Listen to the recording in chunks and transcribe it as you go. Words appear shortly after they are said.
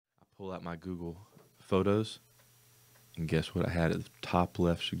pull out my Google Photos, and guess what I had at the top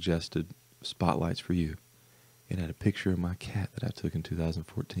left suggested spotlights for you? It had a picture of my cat that I took in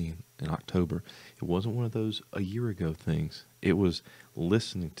 2014 in October. It wasn't one of those a year ago things. It was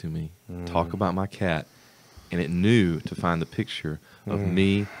listening to me talk about my cat, and it knew to find the picture of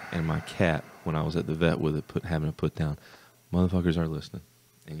me and my cat when I was at the vet with it, having it put down. Motherfuckers are listening.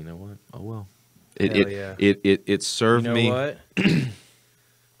 And you know what? Oh, well. It served me. You know what?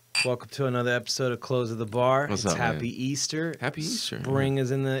 Welcome to another episode of Close of the Bar. What's it's up, Happy man? Easter. Happy Easter. Spring is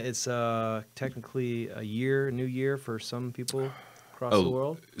in the. It's technically a new year for some people across the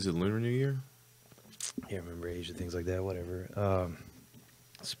world. Is it Lunar New Year? Yeah, remember Asia, things like that. Whatever.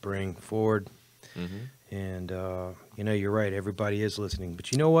 Spring forward, and you're right. Everybody is listening,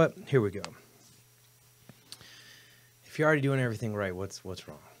 but you know what? Here we go. If you're already doing everything right, what's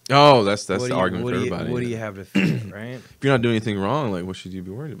wrong? Oh, that's the argument for everybody. What do you have to fear, right? If you're not doing anything wrong, like, what should you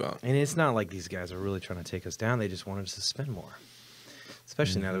be worried about? And it's not like these guys are really trying to take us down. They just want us to spend more.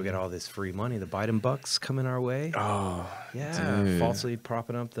 Especially now that we got all this free money. The Biden bucks coming our way. Oh, yeah. dude. Falsely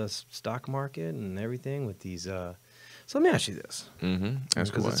propping up the stock market and everything with these. So let me ask you this. That's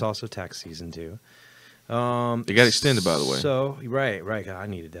because cool. it's also tax season, too. It got extended, by the way. So, right. I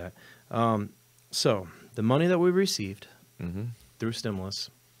needed that. So the money that we received through stimulus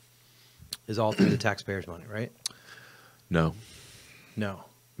is all through the taxpayers' money, right? No.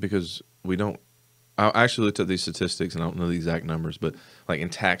 Because we don't. I actually looked at these statistics, and I don't know the exact numbers, but like in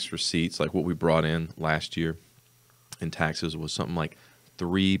tax receipts, like what we brought in last year in taxes was something like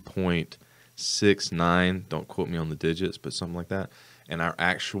 3.69. Don't quote me on the digits, but something like that. And our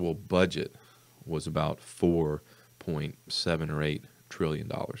actual budget was about 4.7 or 8 trillion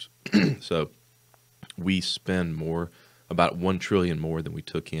dollars. So we spend more, about 1 trillion more than we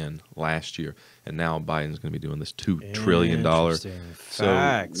took in last year, and now Biden's going to be doing this $2 trillion.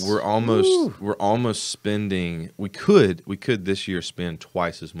 So we're almost spending. We could this year spend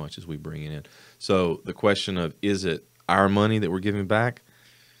twice as much as we bring in. So the question of, is it our money that we're giving back?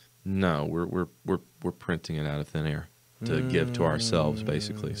 No, we're printing it out of thin air to give to ourselves,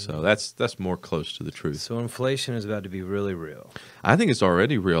 basically. So that's more close to the truth. So inflation is about to be really real. I think it's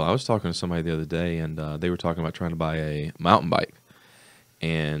already real. I was talking to somebody the other day, and they were talking about trying to buy a mountain bike.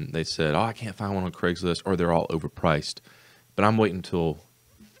 And they said, I can't find one on Craigslist, or they're all overpriced. But I'm waiting until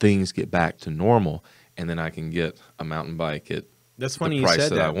things get back to normal, and then I can get a mountain bike at That's funny the price you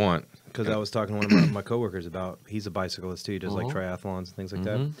said that I want. Because I was talking to one of my coworkers about, he's a bicyclist too, he does like triathlons and things like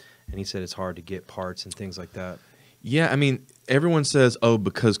that. And he said it's hard to get parts and things like that. Yeah, I mean, everyone says,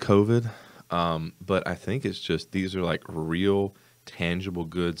 because COVID, but I think it's just these are like real, tangible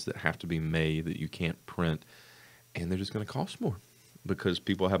goods that have to be made that you can't print, and they're just going to cost more because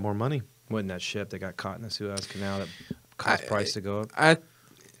people have more money. Wasn't that ship that got caught in the Suez Canal that caused price to go up?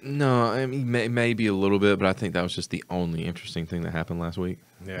 No, I mean, maybe a little bit, but I think that was just the only interesting thing that happened last week.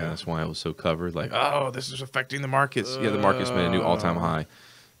 Yeah. And that's why it was so covered. Like, this is affecting the markets. Yeah, the market's made a new all-time high.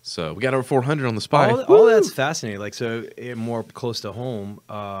 So we got over 400 on the SPY. All that's fascinating. Like, so more close to home,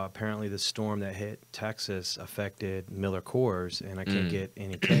 apparently the storm that hit Texas affected Miller Coors, and I can't get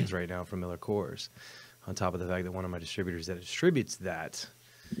any kegs right now from Miller Coors. On top of the fact that one of my distributors that distributes that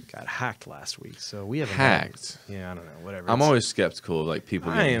got hacked last week. So we haven't hacked. Yeah, I don't know. Whatever. I'm always skeptical of like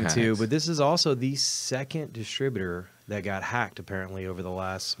people. I am hacked. too, but this is also the second distributor that got hacked apparently over the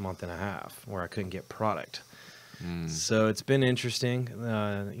last month and a half, where I couldn't get product. So it's been interesting.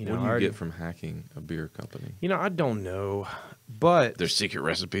 What do you get from hacking a beer company? I don't know, but their secret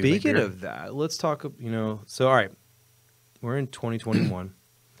recipe. Speaking of that, let's talk. So all right, we're in 2021.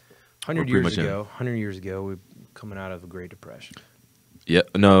 100 years ago, we're coming out of a Great Depression. Yeah,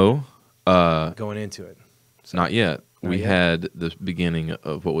 no. Going into it. So, not yet. We yet? had the beginning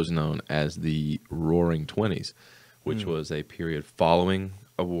of what was known as the Roaring Twenties, which was a period following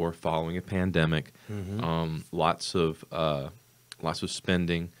a war, following a pandemic, lots of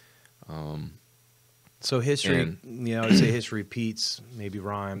spending. So history, I would say history repeats, maybe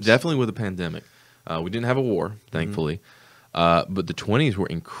rhymes. Definitely with a pandemic. We didn't have a war, thankfully, but the 20s were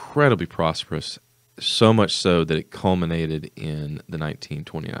incredibly prosperous, so much so that it culminated in the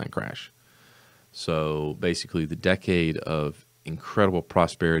 1929 crash. So basically the decade of incredible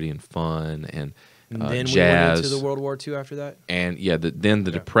prosperity and fun and then jazz. We went into the World War II after that? And then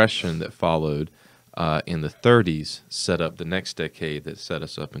the depression that followed in the 30s set up the next decade that set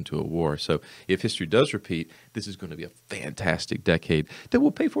us up into a war. So if history does repeat, this is going to be a fantastic decade that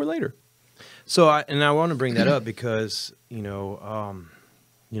we'll pay for later. So I want to bring that up because,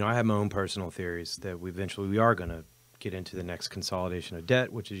 I have my own personal theories that we are going to get into the next consolidation of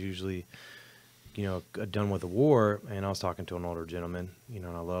debt, which is usually, done with a war. And I was talking to an older gentleman, and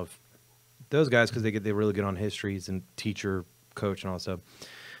I love those guys because they're really good on histories and teacher, coach, and all that stuff.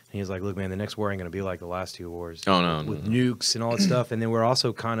 And he's like, look, man, the next war ain't going to be like the last two wars. Oh, no, with no. nukes and all that stuff. And then we're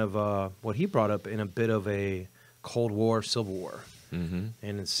also kind of what he brought up in a bit of a Cold War, Civil War. Mm-hmm.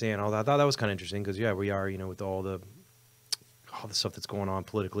 And it's saying all that. I thought that was kind of interesting because, yeah, we are, with all the stuff that's going on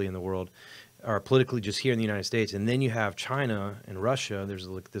politically in the world, or politically just here in the United States. And then you have China and Russia. There's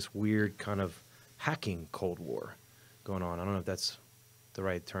like this weird kind of hacking Cold War going on. I don't know if that's the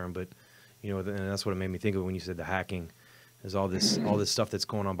right term, but, and that's what it made me think of when you said the hacking. There's all this stuff that's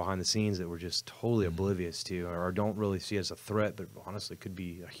going on behind the scenes that we're just totally oblivious to, or don't really see as a threat, but honestly could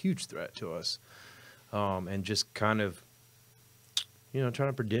be a huge threat to us. And just kind of, trying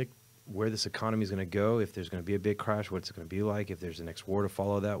to predict where this economy is going to go, if there's going to be a big crash, what's it going to be like, if there's a next war to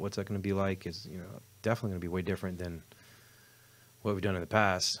follow that, what's that going to be like, is, definitely going to be way different than what we've done in the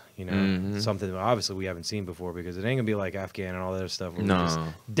past, something that obviously we haven't seen before, because it ain't gonna be like Afghan and all that other stuff where we just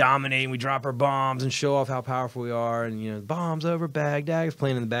dominate and we drop our bombs and show off how powerful we are, and bombs over Baghdad is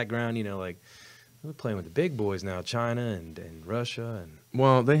playing in the background, like we're playing with the big boys now, China and Russia. And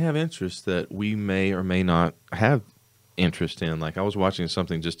well, they have interests that we may or may not have interest in. Like I was watching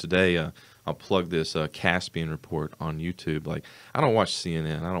something just today. I'll plug this Caspian report on YouTube. Like I don't watch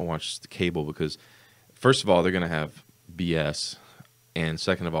CNN, I don't watch the cable, because first of all, they're gonna have BS. And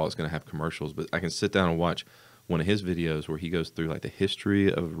second of all, it's going to have commercials. But I can sit down and watch one of his videos where he goes through like the history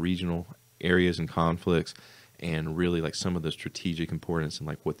of regional areas and conflicts, and really like some of the strategic importance and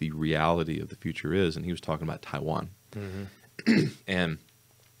like what the reality of the future is. And he was talking about Taiwan. Mm-hmm. And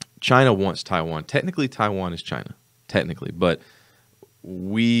China wants Taiwan. Technically, Taiwan is China, technically. But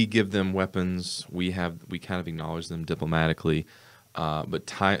we give them weapons. We kind of acknowledge them diplomatically. But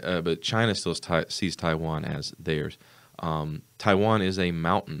China still sees Taiwan as theirs. Taiwan is a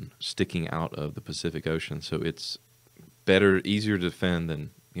mountain sticking out of the Pacific Ocean, so it's easier to defend than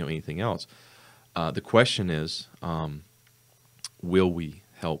anything else. The question is, will we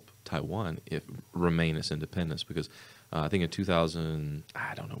help Taiwan remain its independence? Because I think in 2000,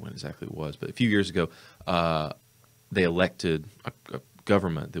 I don't know when exactly it was, but a few years ago, they elected a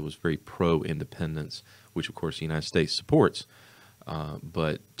government that was very pro-independence, which of course the United States supports.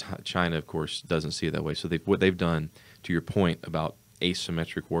 But China, of course, doesn't see it that way. So what they've done, to your point about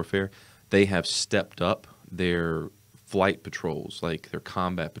asymmetric warfare, they have stepped up their flight patrols, like their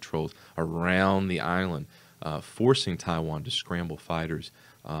combat patrols, around the island, forcing Taiwan to scramble fighters.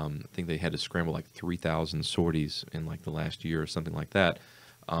 I think they had to scramble like 3,000 sorties in like the last year or something like that.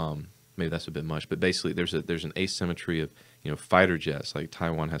 Maybe that's a bit much, but basically there's an asymmetry of fighter jets. Like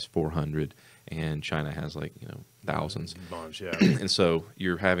Taiwan has 400, and China has like thousands. Bunch, yeah. And so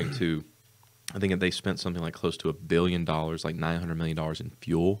you're having to, I think they spent something like close to $1 billion, like $900 million in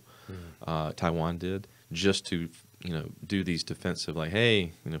fuel. Taiwan did, just to do these defensive, like,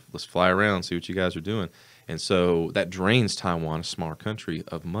 hey, let's fly around, see what you guys are doing. And so that drains Taiwan, a smaller country,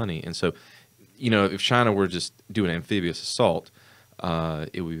 of money. And so if China were just doing amphibious assault,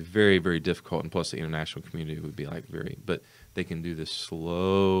 it would be very, very difficult, and plus the international community would be like but they can do this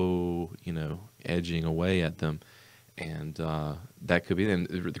slow, edging away at them, and that could be. And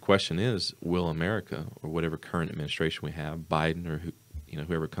the question is, will America, or whatever current administration we have, Biden or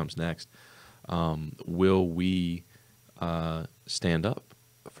whoever comes next, will we stand up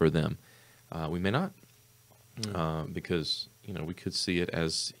for them? We may not, because we could see it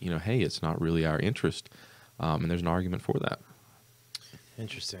as hey, it's not really our interest, and there's an argument for that.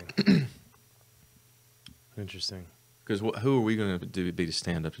 Interesting. Interesting. Because who are we going to be to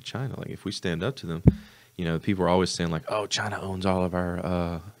stand up to China? Like, if we stand up to them, people are always saying like, "Oh, China owns all of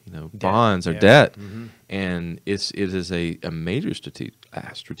our, bonds or debt," Mm-hmm. and it is a major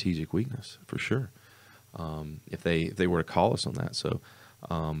strategic weakness for sure. If they were to call us on that, so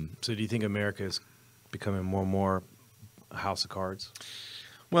do you think America is becoming more and more a house of cards?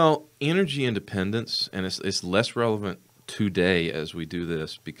 Well, energy independence, and it's less relevant today as we do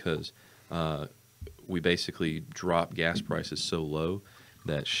this, because we basically dropped gas prices so low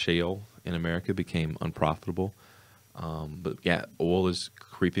that shale in America became unprofitable. But yeah, oil is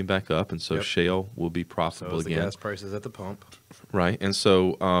creeping back up, and so shale will be profitable again. The gas prices at the pump, right? And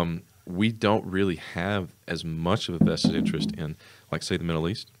so we don't really have as much of a vested interest in, like, say, the Middle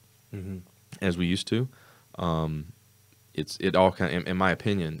East as we used to. It all kind of, in my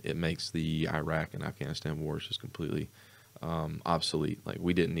opinion, it makes the Iraq and Afghanistan wars just completely obsolete. Like,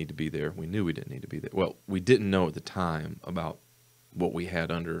 we didn't need to be there. We knew we didn't need to be there. Well, we didn't know at the time about what we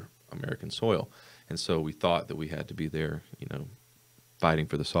had under American soil, and so we thought that we had to be there, fighting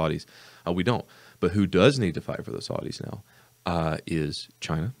for the Saudis. We don't. But who does need to fight for the Saudis now is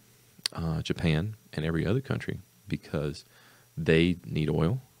China, Japan, and every other country, because they need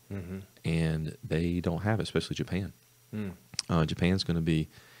oil. and they don't have it, especially Japan. Mm. Japan's going to be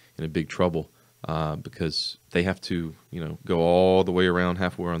in a big trouble because they have to, go all the way around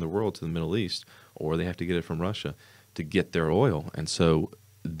halfway around the world to the Middle East, or they have to get it from Russia to get their oil. And so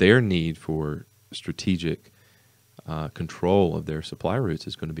their need for strategic control of their supply routes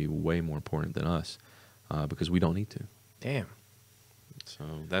is going to be way more important than us because we don't need to. Damn. So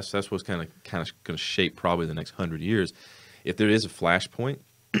that's what's kind of going to shape probably the next 100 years. If there is a flashpoint,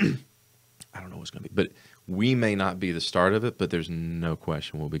 I don't know what's going to be, but we may not be the start of it, but there's no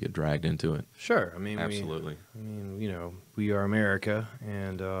question we'll get dragged into it. Sure. I mean, absolutely. We are America,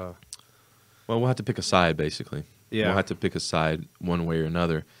 and well, we'll have to pick a side, basically. Yeah. We'll have to pick a side one way or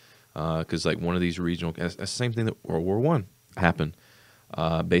another, because like one of these regional, that's the same thing that World War I happened.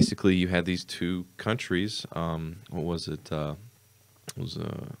 Basically, you had these two countries. What was it? I'm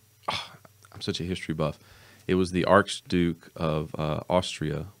such a history buff. It was the Archduke of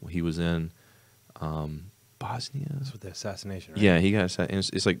Austria. He was in Bosnia. That's with the assassination, right? Yeah, he got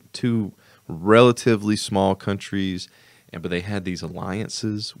assassinated. It's like two relatively small countries, but they had these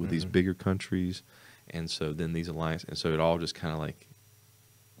alliances with these bigger countries, and so then these alliances, and so it all just kind of like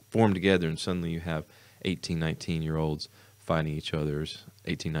formed together, and suddenly you have 18, 19-year-olds fighting each other's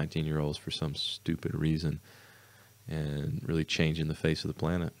 18, 19-year-olds for some stupid reason, and really changing the face of the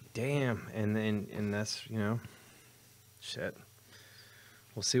planet. Damn, and that's shit.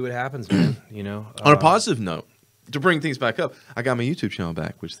 We'll see what happens, man. On a positive note, to bring things back up, I got my YouTube channel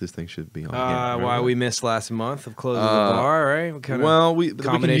back, which this thing should be on. Why we missed last month of closing the bar, right? We can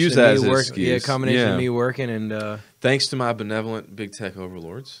use that as an excuse. Yeah, combination of me working and thanks to my benevolent big tech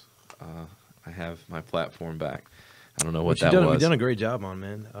overlords, I have my platform back. I don't know what that was. You've done a great job on,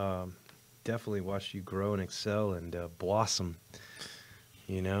 man. Definitely watched you grow and excel and blossom.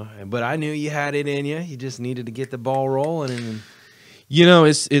 But I knew you had it in you. You just needed to get the ball rolling.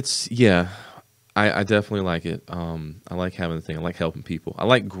 And I definitely like it. I like having the thing. I like helping people. I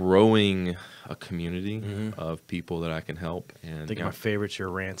like growing a community of people that I can help. And I think my favorite's your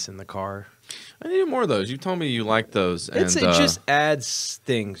rants in the car. I need more of those. You told me you like those. It just adds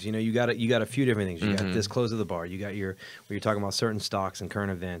things. You got a few different things. You got this close of the bar. You got where you're talking about certain stocks and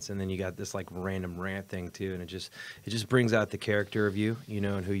current events, and then you got this like random rant thing too. And it just brings out the character of you,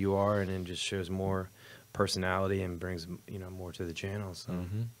 and who you are, and then just shows more personality and brings more to the channel. So.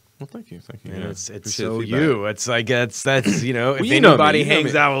 Well, thank you. And it's so you. It's like that's if well, anybody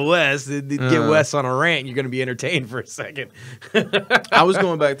hangs out with Wes, get Wes on a rant, you're going to be entertained for a second. I was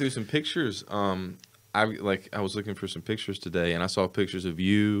going back through some pictures. I was looking for some pictures today, and I saw pictures of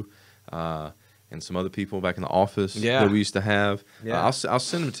you and some other people back in the office that we used to have. Yeah. I'll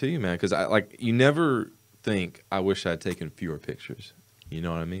send them to you, man, because you never think I wish I'd taken fewer pictures. You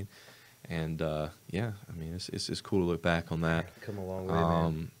know what I mean? And it's cool to look back on that. Come a long way,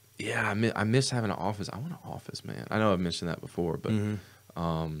 man. Yeah, I miss having an office. I want an office, man. I know I've mentioned that before, but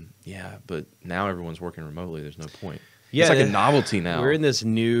but now everyone's working remotely. There's no point. Yeah, it's like a novelty now. We're in this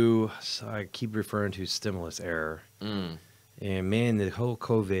new, I keep referring to stimulus era. And man, the whole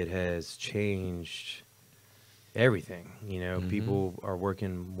COVID has changed everything. People are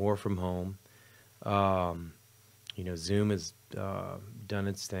working more from home. Zoom has done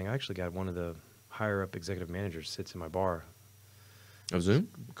its thing. I actually got one of the higher up executive managers sits in my bar. Oh, Zoom?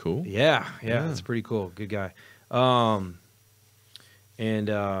 Cool. Yeah, it's pretty cool. Good guy.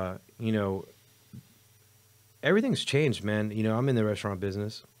 Everything's changed, man. I'm in the restaurant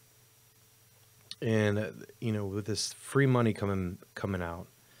business, and with this free money coming out,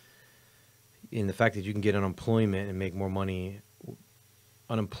 and the fact that you can get unemployment and make more money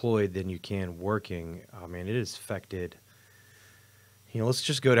unemployed than you can working, it has affected. Let's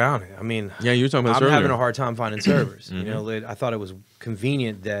just go down. Yeah, you were talking about this I'm earlier. having a hard time finding servers. I thought it was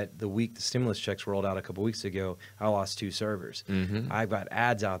convenient that the week the stimulus checks rolled out a couple weeks ago, I lost 2 servers. I've got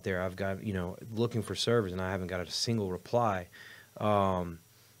ads out there. I've got, looking for servers, and I haven't got a single reply.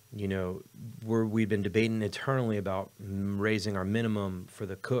 We've been debating internally about raising our minimum for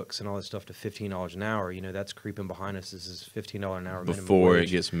the cooks and all that stuff to $15 an hour. That's creeping behind us. This is $15 an hour minimum before wage.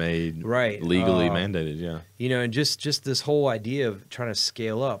 It gets made right legally mandated. Yeah, and just this whole idea of trying to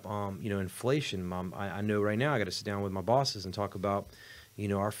scale up. Inflation. I know right now I got to sit down with my bosses and talk about,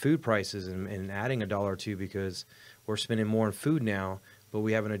 our food prices and adding $1 or $2 because we're spending more on food now, but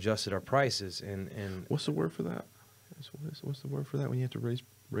we haven't adjusted our prices. And what's the word for that? What's the word for that when you have to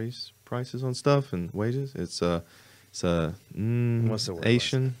raise prices on stuff and wages? It's what's the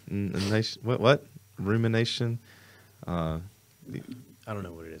word? What? Rumination. I don't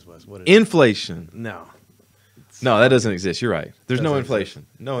know what it is, Wes. What is inflation? It? No, that doesn't exist. You're right. There's no inflation.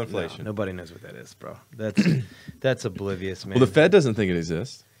 Exist. No inflation. No, nobody knows what that is, bro. That's oblivious, man. Well, the Fed doesn't think it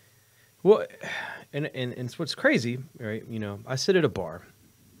exists. Well, and it's what's crazy, right? You know, I sit at a bar,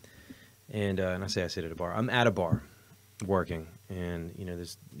 and I say I sit at a bar. I'm at a bar, working, and you know,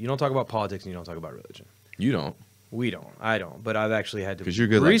 you don't talk about politics and you don't talk about religion. You don't. We don't. I don't. But I've actually had to 'Cause you're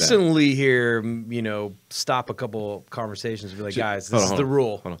good like that. recently here, you know, stop a couple conversations and be like, guys, this is the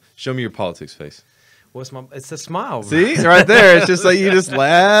rule. Hold on. Show me your politics face. It's the smile. See, right there. It's just like you just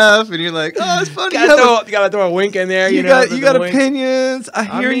laugh and you're like, oh, it's funny. You gotta throw a wink in there. You got opinions. I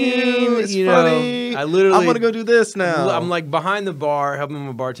hear you. It's funny. I literally, I'm gonna go do this now. I'm like behind the bar helping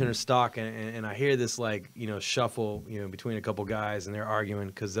my bartender stock, and I hear this like shuffle between a couple guys, and they're arguing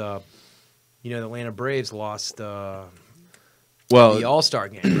because the Atlanta Braves lost the All-Star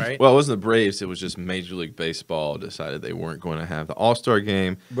game, right? Well, it wasn't the Braves. It was just Major League Baseball decided they weren't going to have the All-Star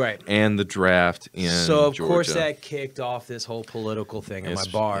game and the draft in So, of Georgia. course, that kicked off this whole political thing at my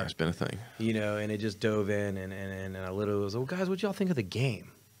bar. Yeah, it's been a thing. And it just dove in, and I literally was like, well, guys, what y'all think of the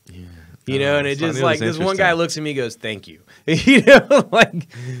game? Yeah. And it just like this one guy looks at me and goes, thank you.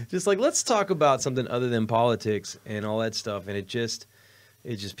 Just like, let's talk about something other than politics and all that stuff. And it just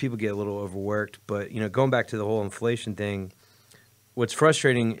people get a little overworked. But, going back to the whole inflation thing, what's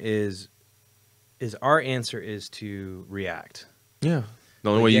frustrating is our answer is to react. Yeah. The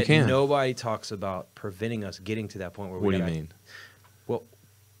only way you can. Nobody talks about preventing us getting to that point where What do you mean? Well,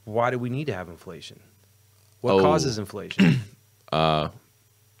 why do we need to have inflation? What causes inflation?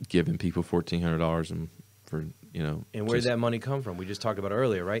 Giving people $1,400 for and where did that money come from? We just talked about it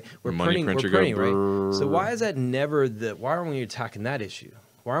earlier, right? We're printing, right? So why is that never why aren't we attacking that issue?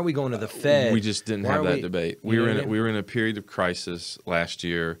 Why aren't we going to the Fed? We just didn't have that debate. We were in a period of crisis last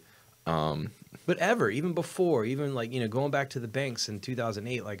year. But even before, even like going back to the banks in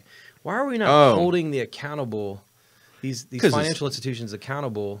 2008, like why are we not holding the accountable these financial institutions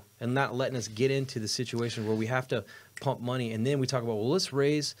accountable and not letting us get into the situation where we have to pump money and then we talk about let's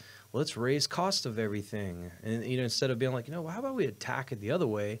raise cost of everything, and instead of being like how about we attack it the other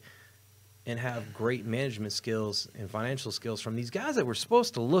way and have great management skills and financial skills from these guys that we're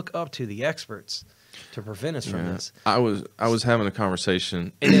supposed to look up to, the experts, to prevent us from this. I was having a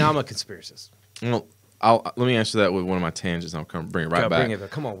conversation, and then I'm a conspiracist. Well, let me answer that with one of my tangents. I'll bring it right back. Bring it back.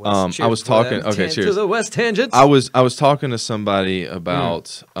 Come on, Wes. I was talking. Okay, cheers to the West tangents. I was talking to somebody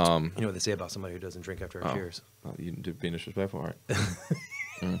about. You know what they say about somebody who doesn't drink after a cheers? You being disrespectful, all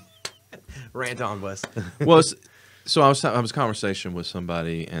right? Rant on, Wes. Well, so I was having a conversation with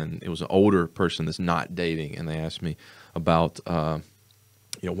somebody, and it was an older person that's not dating, and they asked me about,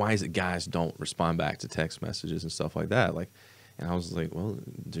 why is it guys don't respond back to text messages and stuff like that, and I was like, well,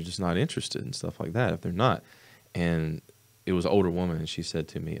 they're just not interested and stuff like that if they're not. And it was an older woman, and she said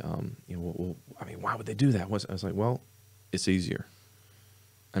to me, well, I mean, why would they do that? I was like, well, it's easier.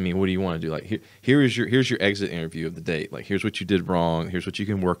 I mean, what do you want to do? Like, here's your exit interview of the date. Like, here's what you did wrong. Here's what you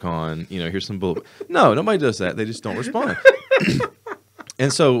can work on. Here's some bullet. No, nobody does that. They just don't respond.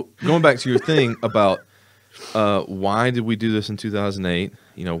 And so, going back to your thing about why did we do this in 2008?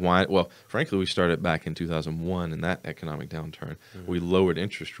 Why? Well, frankly, we started back in 2001 in that economic downturn. Mm-hmm. We lowered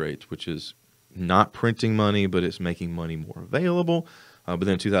interest rates, which is not printing money, but it's making money more available. But then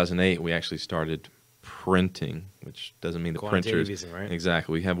in 2008, we actually started printing, which doesn't mean the printers. Easing, right?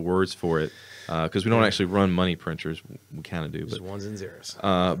 Exactly. We have words for it because we don't actually run money printers. We kind of do, just ones and zeros.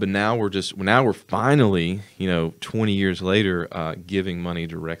 But now we're finally, 20 years later, giving money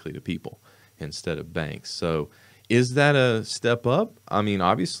directly to people instead of banks. So is that a step up? I mean,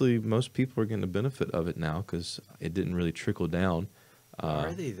 obviously, most people are getting the benefit of it now because it didn't really trickle down.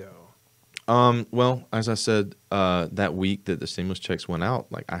 Are they though? Well, as I said, that week that the stimulus checks went out,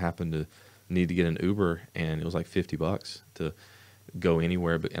 like I happened to need to get an Uber, and it was like $50 to go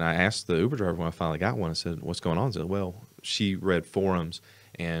anywhere. And I asked the Uber driver when I finally got one, I said, what's going on? He said, well, she read forums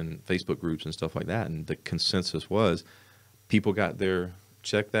and Facebook groups and stuff like that, and the consensus was people got their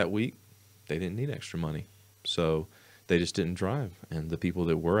check that week. They didn't need extra money. So they just didn't drive. And the people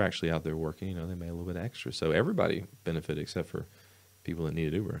that were actually out there working, they made a little bit extra. So everybody benefited except for people that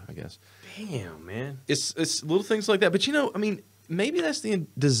needed Uber, I guess. Damn, man. It's little things like that. But, I mean, maybe that's the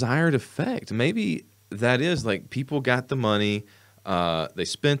desired effect. Maybe that is like people got the money, they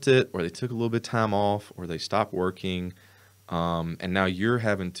spent it, or they took a little bit of time off, or they stopped working, and now you're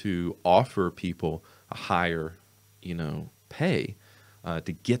having to offer people a higher, pay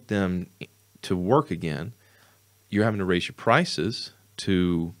to get them to work again. You're having to raise your prices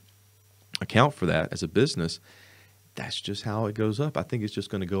to account for that as a business. That's just how it goes up. I think it's just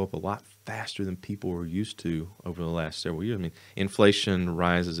going to go up a lot faster than people were used to over the last several years. I mean, inflation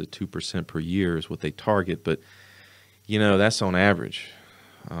rises at 2% per year is what they target, but that's on average.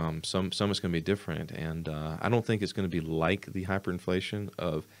 Some is going to be different, and I don't think it's going to be like the hyperinflation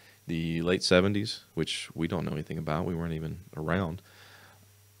of the late 70s, which we don't know anything about. We weren't even around.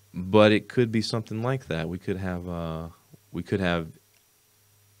 But it could be something like that. We could have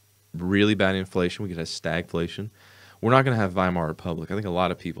really bad inflation. We could have stagflation. We're not going to have Weimar Republic. I think a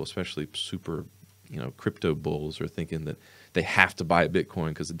lot of people, especially super, crypto bulls, are thinking that they have to buy Bitcoin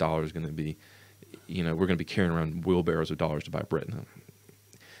because the dollar is going to be, we're going to be carrying around wheelbarrows of dollars to buy bread. No.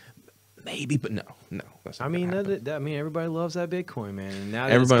 Maybe, but no. That's not everybody loves that Bitcoin, man. And now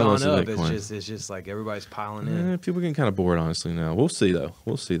that everybody it's gone up, Bitcoin. it's just like everybody's piling in. People are getting kind of bored, honestly. Now we'll see, though.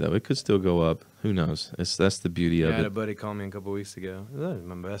 It could still go up. Who knows? That's the beauty of it. I had a buddy call me a couple weeks ago.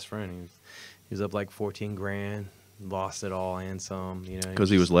 My best friend. He was up like 14 grand, lost it all and some.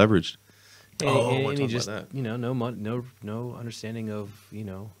 Because he was leveraged. And he just, no understanding of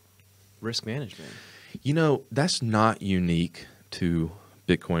risk management. That's not unique to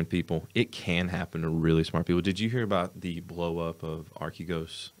Bitcoin people. It can happen to really smart people. Did you hear about the blow up of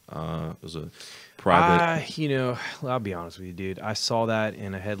Archegos? It was a private. I'll be honest with you, dude. I saw that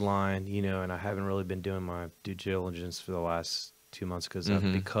in a headline, and I haven't really been doing my due diligence for the last 2 months because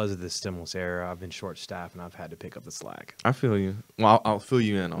of the stimulus era. I've been short staffed and I've had to pick up the slack. I feel you. Well, I'll fill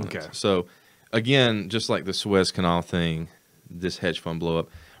you in on it. So, again, just like the Suez Canal thing, this hedge fund blow up.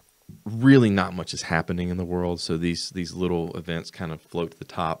 Really not much is happening in the world, so these little events kind of float to the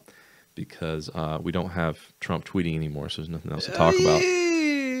top because we don't have Trump tweeting anymore, so there's nothing else to talk about.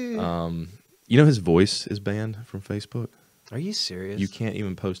 His voice is banned from Facebook. Are you serious? You can't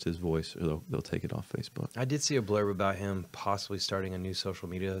even post his voice or they'll take it off Facebook. I did see a blurb about him possibly starting a new social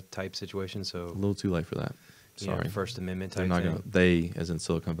media type situation, so a little too late for that. Sorry. First Amendment type thing. They, as in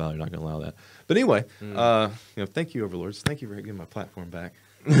Silicon Valley, are not going to allow that. But anyway, thank you, overlords. Thank you for getting my platform back.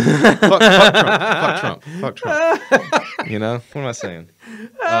 Fuck Trump. What am I saying?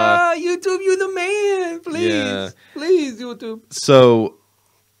 YouTube, you the man. Please, YouTube. So,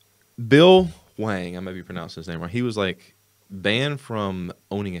 Bill Wang, I may be pronouncing his name wrong. He was like banned from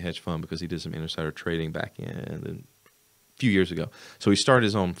owning a hedge fund because he did some insider trading back in a few years ago. So he started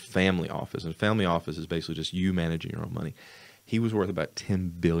his own family office, and family office is basically just you managing your own money. He was worth about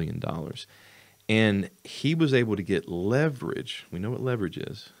 $10 billion. And he was able to get leverage. We know what leverage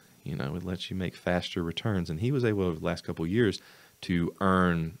is. It lets you make faster returns. And he was able over the last couple of years to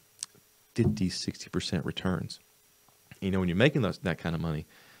earn 50, 60% returns. When you're making that kind of money,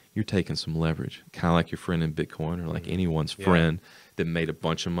 you're taking some leverage. Kind of like your friend in Bitcoin or like anyone's friend that made a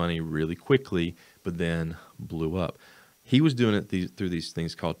bunch of money really quickly but then blew up. He was doing it through these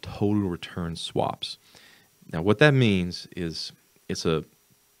things called total return swaps. Now, what that means is it's a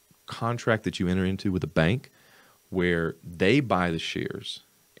contract that you enter into with a bank where they buy the shares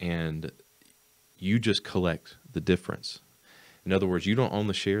and you just collect the difference. In other words, you don't own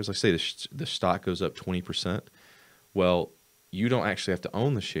the shares. Like say the stock goes up 20%. Well, you don't actually have to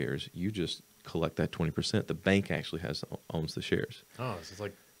own the shares. You just collect that 20%. The bank actually owns the shares. Oh, so it's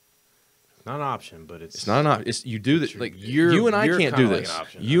like not an option, but it's not an option. You do that. Like you and I can't do this. Like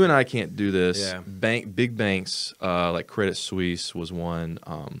you and I can't do this. Yeah. Big banks like Credit Suisse was one.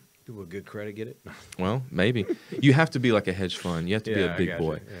 With good credit, get it? Well, maybe. You have to be like a hedge fund. You have to be a big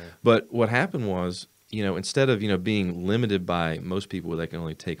boy. Yeah. But what happened was, instead of, being limited by most people where they can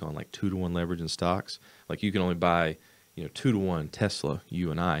only take on like 2-to-1 leverage in stocks, like you can only buy, 2-to-1 Tesla,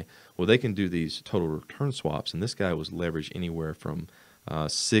 you and I. Well, they can do these total return swaps. And this guy was leveraged anywhere from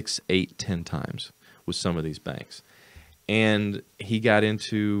 6, 8, 10 times with some of these banks. And he got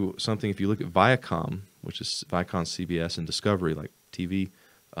into something, if you look at Viacom, which is Viacom, CBS, and Discovery, like TV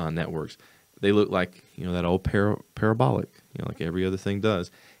networks, they look like that old parabolic, like every other thing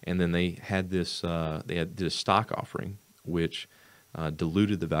does. And then they had this, did a stock offering, which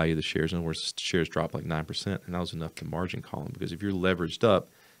diluted the value of the shares. In other words, shares dropped like 9%, and that was enough to margin call them. Because if you're leveraged up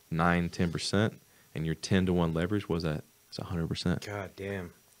 9-10%, and you're 10-to-1 leverage, what was that? It's 100%. God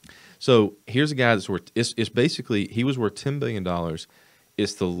damn. So here's a guy that's worth. It's basically he was worth $10 billion.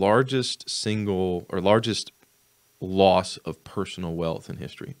 It's the largest loss of personal wealth in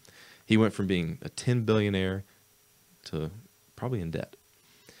history. He went from being a 10 billionaire to probably in debt.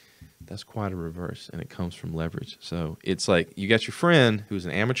 That's quite a reverse, and it comes from leverage. So it's like you got your friend who's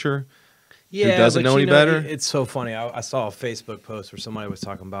an amateur who doesn't know any better. It's so funny. I saw a Facebook post where somebody was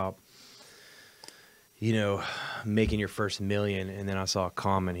talking about, making your first million, and then I saw a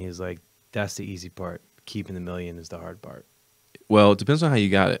comment. He was like, that's the easy part. Keeping the million is the hard part. Well, it depends on how you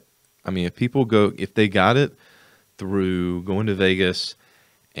got it. I mean, if they got it through going to Vegas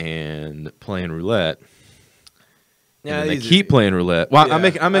and playing roulette, and they keep playing roulette. Well, I'm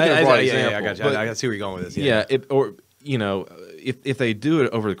making a broad example. Yeah, I got you. I see where you're going with this. Yeah, if they do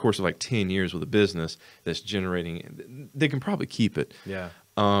it over the course of like 10 years with a business that's generating, they can probably keep it. Yeah.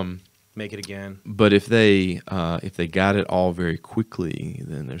 Make it again. But if they got it all very quickly,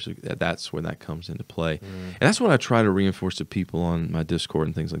 then that's where that comes into play. And that's what I try to reinforce to people on my Discord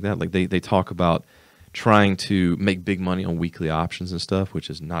and things like that. Like they talk about trying to make big money on weekly options and stuff, which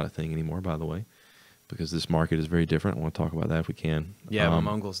is not a thing anymore, by the way, because this market is very different. I want to talk about that if we can. Yeah,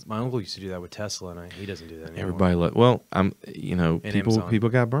 my uncle used to do that with Tesla, and he doesn't do that anymore. Everybody, people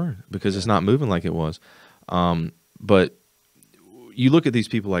got burned because it's not moving like it was. But you look at these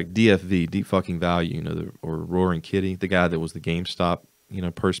people like DFV, Deep Fucking Value, or Roaring Kitty, the guy that was the GameStop,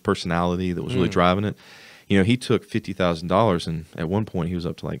 personality that was really driving it. He took $50,000, and at one point he was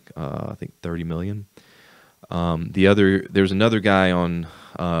up to I think 30 million. There's another guy on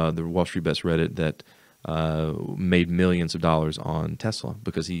the Wall Street Bets Reddit that made millions of dollars on Tesla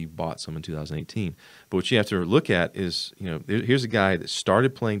because he bought some in 2018. But what you have to look at is, here's a guy that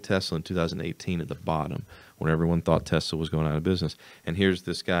started playing Tesla in 2018 at the bottom when everyone thought Tesla was going out of business. And here's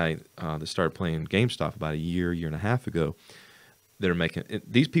this guy that started playing GameStop about a year and a half ago. That are making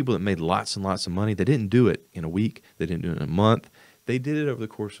these people that made lots and lots of money. They didn't do it in a week. They didn't do it in a month. They did it over the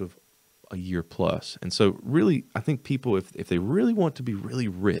course of a year plus. And so really, I think people, if they really want to be really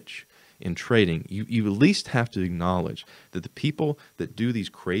rich in trading, you at least have to acknowledge that the people that do these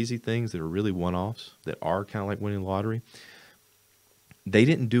crazy things that are really one-offs, that are kind of like winning the lottery, they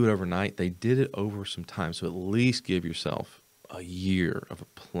didn't do it overnight. They did it over some time. So at least give yourself a year of a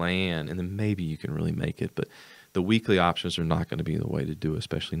plan, and then maybe you can really make it. But the weekly options are not going to be the way to do it,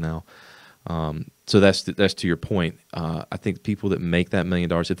 especially now. So that's to your point. I think people that make that $1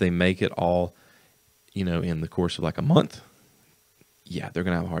 million, if they make it all, in the course of like a month, yeah, they're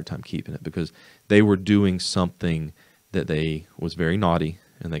going to have a hard time keeping it because they were doing something that was very naughty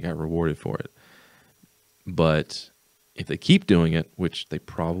and they got rewarded for it. But if they keep doing it, which they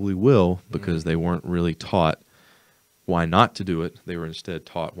probably will because they weren't really taught why not to do it, they were instead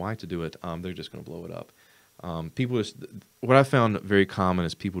taught why to do it, they're just going to blow it up. What I found very common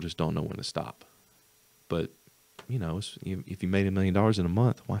is people just don't know when to stop. But, if you made $1 million in a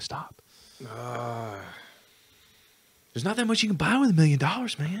month, why stop? There's not that much you can buy with $1 million,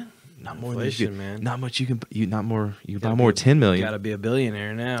 man. Not more Inflation, man. Not much you can. You buy more 10 million. You got to be a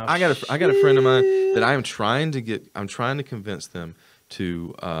billionaire now. I got a friend of mine that I'm trying to convince them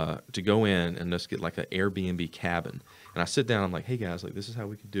to go in and just get like an Airbnb cabin. And I sit down, I'm like, hey guys, like this is how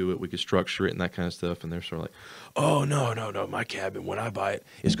we could do it. We could structure it and that kind of stuff. And they're sort of like, oh no, my cabin when I buy it,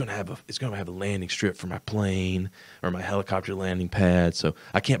 it's gonna have a landing strip for my plane or my helicopter landing pad. So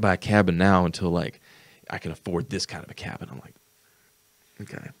I can't buy a cabin now until like I can afford this kind of a cabin. I'm like,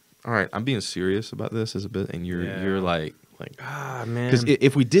 okay, all right, I'm being serious about this as a bit, and you're like. Man, because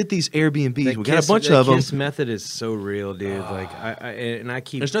if we did these Airbnbs, we got a bunch of them. This method is so real, dude. I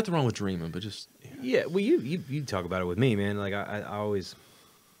keep. There's nothing wrong with dreaming, but just yeah. Well, you talk about it with me, man. Like I always,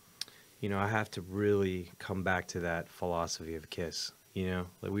 I have to really come back to that philosophy of KISS.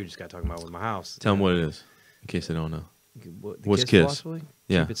 Like we just got talking about with my house. Tell them what it is, in case they don't know. What's KISS? Philosophy?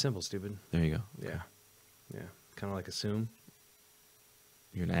 Yeah, keep it simple, stupid. There you go. Yeah, yeah. Kind of like assume.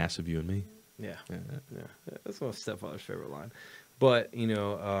 You're an ass of you and me. Yeah. That's my stepfather's favorite line. But,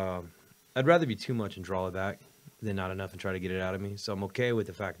 I'd rather be too much and draw it back than not enough and try to get it out of me. So I'm okay with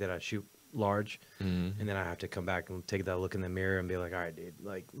the fact that I shoot large, and then I have to come back and take that look in the mirror and be like, all right, dude,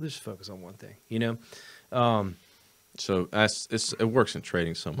 like, let's just focus on one thing, So it works in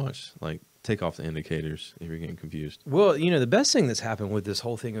trading so much. Like, take off the indicators if you're getting confused. Well, the best thing that's happened with this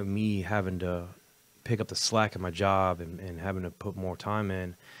whole thing of me having to pick up the slack in my job and having to put more time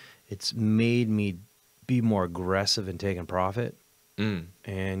in, it's made me be more aggressive in taking profit. And,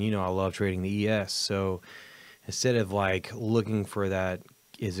 I love trading the ES. So instead of like looking for that,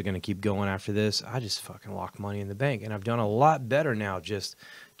 is it going to keep going after this? I just fucking lock money in the bank. And I've done a lot better now just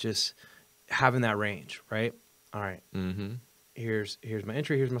having that range, right? All right. Here's my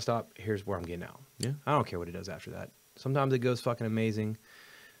entry. Here's my stop. Here's where I'm getting out. Yeah. I don't care what it does after that. Sometimes it goes fucking amazing.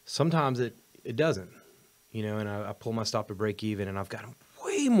 Sometimes it doesn't, and I pull my stop to break even and I've got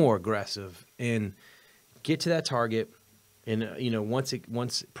way more aggressive and get to that target. And,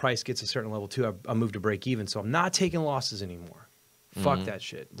 once price gets a certain level too, I move to break even. So I'm not taking losses anymore. Fuck that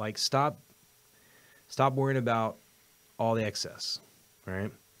shit. Like stop worrying about all the excess,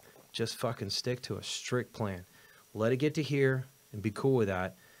 right? Just fucking stick to a strict plan. Let it get to here and be cool with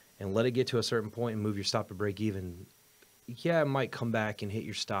that. And let it get to a certain point and move your stop to break even. Yeah, it might come back and hit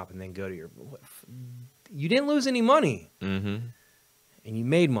your stop and then go to you didn't lose any money. And you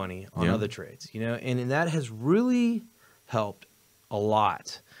made money on other trades, and that has really helped a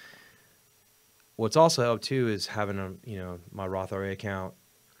lot. What's also helped too is having my Roth IRA account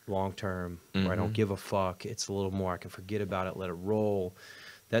long term where I don't give a fuck. It's a little more, I can forget about it, let it roll.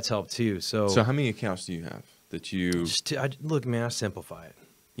 That's helped too. So how many accounts do you have that you? look, man, I simplify it.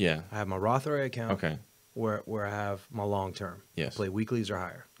 Yeah. I have my Roth IRA account. Okay. Where I have my long term. Yes. Play weeklies or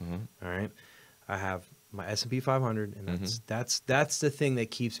higher. Mm-hmm. All right. I have my S&P 500, and Mm-hmm. that's the thing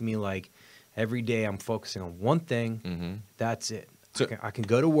that keeps me like every day. I'm focusing on one thing. Mm-hmm. That's it. So, I can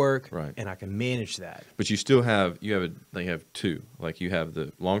go to work, right. and I can manage that. But you still have they have two. Like you have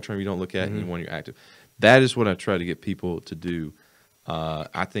the long term you don't look at, and you want your active. That is what I try to get people to do.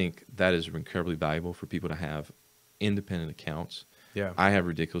 I think that is incredibly valuable for people to have independent accounts. Yeah. I have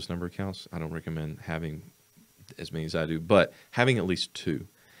ridiculous number of accounts. I don't recommend having as many as I do, but having at least two.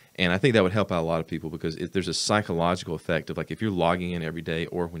 And I think that would help out a lot of people because there's a psychological effect of like if you're logging in every day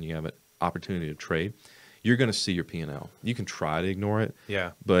or when you have an opportunity to trade, you're going to see your P&L. You can try to ignore it,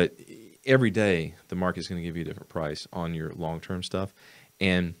 Yeah. but every day the market's going to give you a different price on your long-term stuff.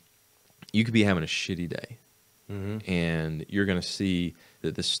 And you could be having a shitty day, and you're going to see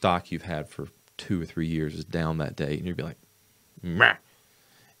that the stock you've had for 2 or 3 years is down that day, and you'll be like, meh.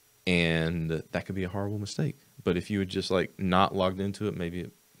 And that could be a horrible mistake. But if you had just like not logged into it,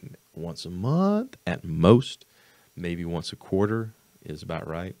 maybe once a month at most, maybe once a quarter is about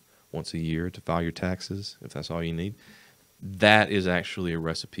right, once a year to file your taxes, if that's all you need, that is actually a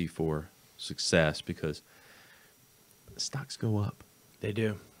recipe for success because stocks go up. They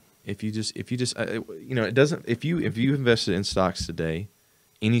do. If you just it doesn't. If you invested in stocks today,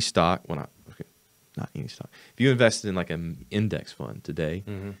 any stock, not any stock. If you invested in like an index fund today,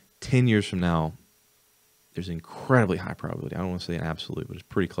 10 years from now, there's an incredibly high probability. I don't want to say an absolute, but it's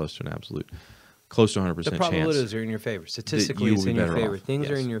pretty close to an absolute, close to 100% chance. The probabilities are in your favor. Statistically, it's in your favor.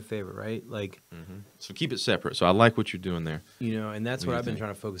 Things are in your favor, right? Like, so keep it separate. So I like what you're doing there. And that's what I've been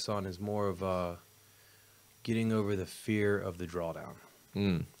trying to focus on is more of getting over the fear of the drawdown.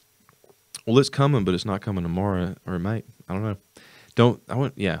 Well, it's coming, but it's not coming tomorrow, or it might. I don't know.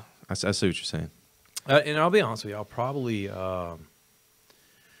 I see what you're saying. And I'll be honest with you, I'll probably,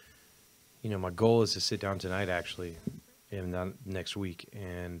 my goal is to sit down tonight, actually, in next week,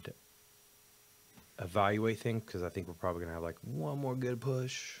 and evaluate things, because I think we're probably going to have, like, one more good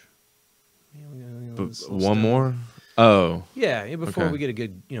push. One more? Oh. Yeah, before we get a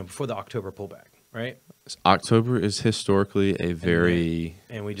good, before the October pullback, right? October is historically a very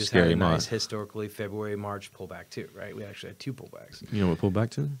and we just scary had a nice month. Historically February, March pullback too, right? We actually had 2 pullbacks. You know what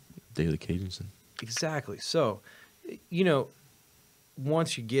pullback to? Daily cadence. Exactly. So,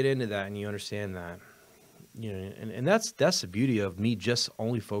 once you get into that and you understand that, and that's the beauty of me just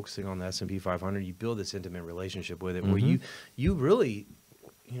only focusing on the S&P 500. You build this intimate relationship with it where you really,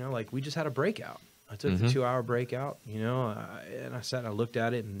 like we just had a breakout. I took the 2-hour breakout, and I sat and I looked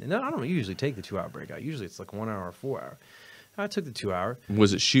at it, and I don't usually take the 2-hour breakout. Usually it's like 1 hour or 4 hour. I took the 2-hour.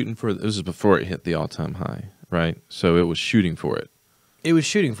 Was it shooting for? This is before it hit the all-time high, right? So it was shooting for it. It was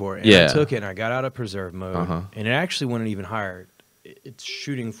shooting for it. And I took it and I got out of preserve mode, and it actually went even higher. It's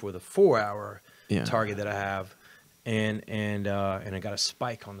shooting for the 4-hour target that I have, and I got a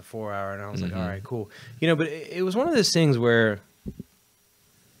spike on the 4-hour, and I was like, all right, cool. But it was one of those things where,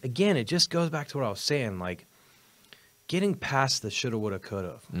 again, it just goes back to what I was saying, like getting past the shoulda, woulda,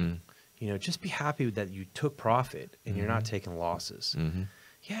 coulda. Just be happy that you took profit and you're not taking losses.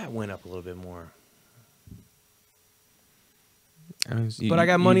 Yeah, it went up a little bit more. But I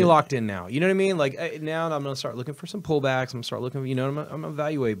got money locked in now. You know what I mean? Like now I'm going to start looking for some pullbacks. I'm going to start looking, I'm going to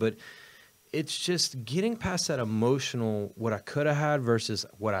evaluate. But it's just getting past that emotional, what I could have had versus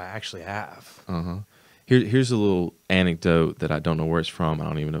what I actually have. Here's a little anecdote that I don't know where it's from. I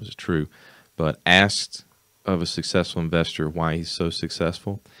don't even know if it's true. But asked of a successful investor why he's so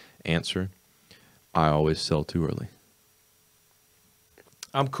successful, answer, I always sell too early.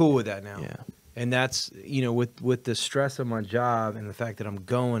 I'm cool with that now. Yeah. And that's, with the stress of my job and the fact that I'm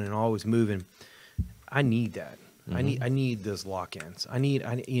going and always moving, I need that. I need those lock-ins. I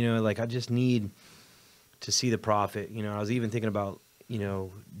just need to see the profit. I was even thinking about,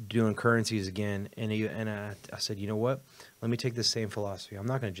 doing currencies again. And I said, you know what? Let me take the same philosophy. I'm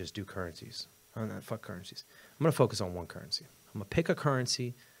not going to just do currencies. Fuck currencies. I'm going to focus on one currency. I'm going to pick a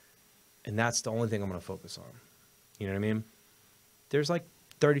currency, and that's the only thing I'm going to focus on. You know what I mean? There's like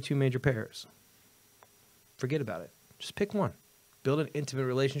 32 major pairs. Forget about it. Just pick one. Build an intimate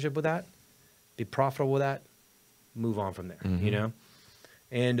relationship with that. Be profitable with that. Move on from there.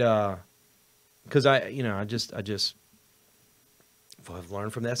 And because I've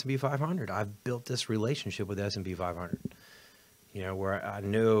learned from the S&P 500. I've built this relationship with the S&P 500. Where I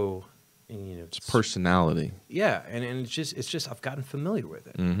know, it's personality. Yeah, and it's just I've gotten familiar with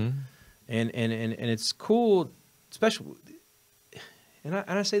it. And it's cool, especially. And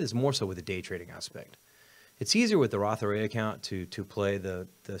I say this more so with the day trading aspect. it's easier with the Roth IRA account to play the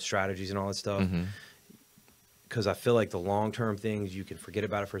strategies and all that stuff. Mm-hmm. Because I feel like the long-term things, you can forget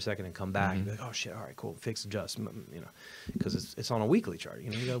about it for a second and come back and Mm-hmm. be like, oh shit, all right, cool, fix, adjust, because it's on a weekly chart.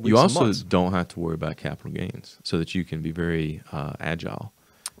 You got You weeks and also months. don't have to worry about capital gains, so that you can be very agile.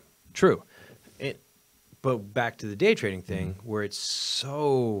 True. But back to the day trading thing, where it's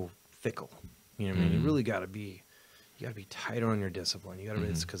so fickle. You know what I mean? You really got to be tighter on your discipline. You got to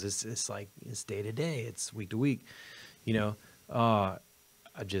because it's like it's day to day, it's week to week.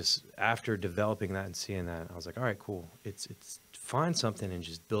 I just, after developing that and seeing that, I was like, all right, cool. It's find something and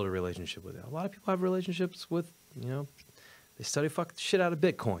just build a relationship with it. A lot of people have relationships with, they study fuck the shit out of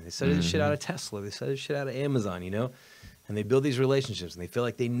Bitcoin. They study the shit out of Tesla. They study the shit out of Amazon, and they build these relationships and they feel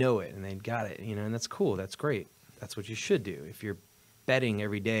like they know it and they got it, and that's cool. That's great. That's what you should do. If you're betting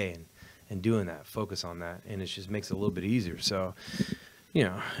every day and doing that, focus on that. And it just makes it a little bit easier. So,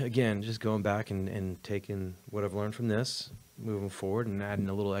 again, just going back and taking what I've learned from this, moving forward and adding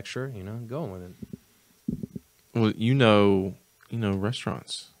a little extra, going with it. Well,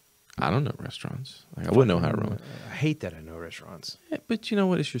 restaurants. I don't know restaurants. Like, I wouldn't know how to run it. I hate that I know restaurants. Yeah, but you know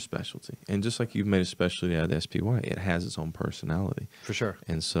what? It's your specialty. And just like you've made a specialty out of the SPY, it has its own personality. For sure.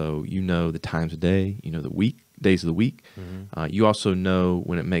 And so the times of day, the days of the week. You also know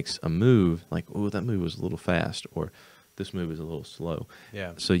when it makes a move, like, oh, that move was a little fast, or this move is a little slow.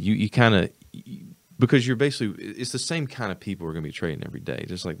 Yeah. So you kind of, because you're basically, it's the same kind of people who are going to be trading every day.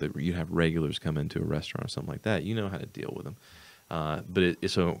 Just like you have regulars come into a restaurant or something like that. You know how to deal with them. But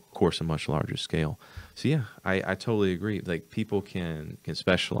it's, of course, a much larger scale. So, yeah, I totally agree. Like, people can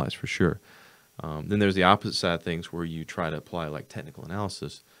specialize for sure. Then there's the opposite side of things where you try to apply, like, technical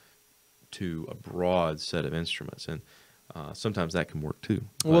analysis to a broad set of instruments. And sometimes that can work, too.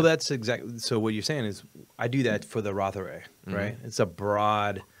 Well, that's exactly. So what you're saying is I do that for the Roth IRA, right? It's a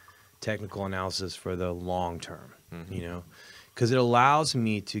broad technical analysis for the long term, because it allows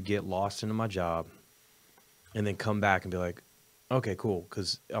me to get lost into my job and then come back and be like, okay, cool,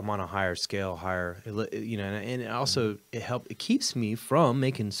 because I'm on a higher scale, and also it keeps me from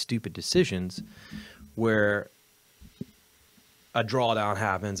making stupid decisions where a drawdown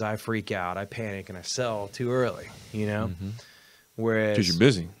happens, I freak out, I panic, and I sell too early, Whereas because you're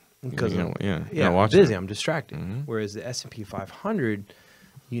busy. Because I'm busy, I'm distracted. Whereas the S&P 500,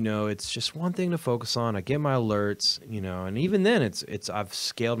 it's just one thing to focus on. I get my alerts, and even then, I've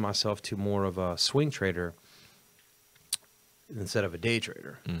scaled myself to more of a swing trader instead of a day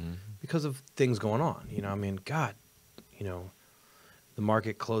trader because of things going on. God, the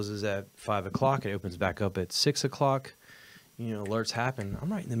market closes at 5 o'clock, it opens back up at 6 o'clock. Alerts happen.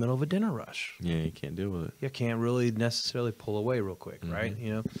 I'm right in the middle of a dinner rush. Yeah, you can't deal with it. You can't really necessarily pull away real quick, right?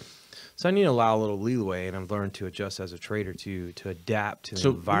 So I need to allow a little leeway, and I've learned to adjust as a trader to adapt to the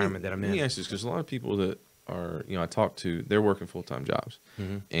environment that I'm in. Let me ask this, because a lot of people that are, I talk to, they're working full-time jobs,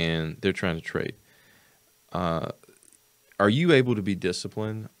 and they're trying to trade. Are you able to be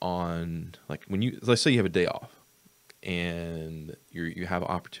disciplined on, like, let's say you have a day off, and you have an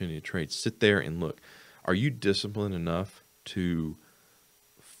opportunity to trade, sit there and look. Are you disciplined enough to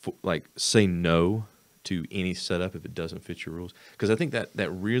say no to any setup if it doesn't fit your rules? Because I think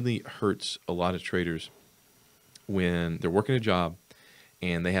that really hurts a lot of traders when they're working a job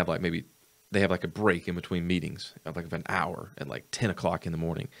and they have like a break in between meetings of like an hour at like 10 o'clock in the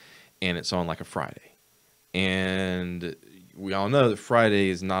morning, and it's on like a Friday. And we all know that Friday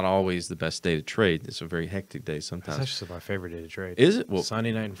is not always the best day to trade. It's a very hectic day sometimes. It's actually my favorite day to trade. Is it? Well,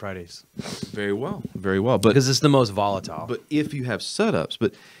 Sunday night and Fridays. Very well. But because it's the most volatile. But if you have setups,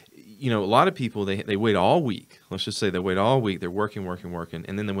 a lot of people, they wait all week. Let's just say they wait all week. They're working,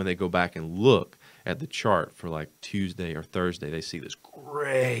 and then when they go back and look at the chart for like Tuesday or Thursday, they see this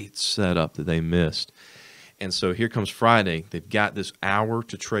great setup that they missed. And so here comes Friday. They've got this hour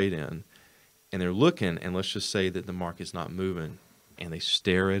to trade in. And they're looking, and let's just say that the market's not moving, and they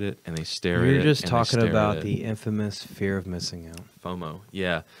stare at it, and they stare at it. You're just talking about the infamous fear of missing out. FOMO,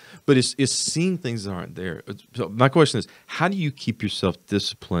 yeah. But it's seeing things that aren't there. So my question is, how do you keep yourself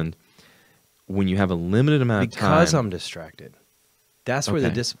disciplined when you have a limited amount of time? Because I'm distracted. That's where the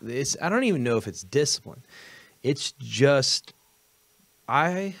discipline is. I don't even know if it's discipline. It's just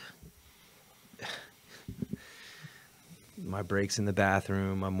my breaks in the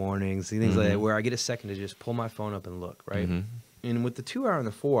bathroom, my mornings, things like that, where I get a second to just pull my phone up and look, right? And with the 2 hour and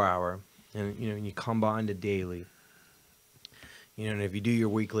the 4 hour, and you combine the daily, and if you do your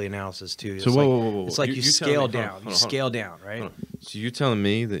weekly analysis too, it's whoa. It's like you scale down. You scale down, right? So you're telling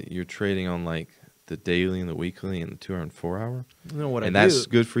me that you're trading on like the daily and the weekly and the 2 hour and 4 hour? No, what I do. And that's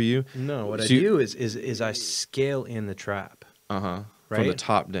good for you? No, what I do is I scale in the trap. right? From the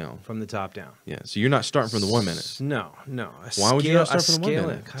top down. From the top down. Yeah. So you're not starting from the 1 minute. No. Why would you not start from the 1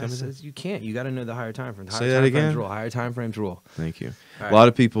 minute? Tell me you can't. You got to know the higher time frames. Say that again. Higher time frames rule. Thank you. Right. A lot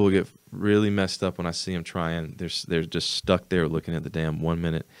of people get really messed up when I see them trying. They're just stuck there looking at the damn 1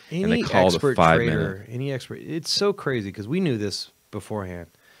 minute, and they call the 5 minute. Any expert, it's so crazy because we knew this beforehand.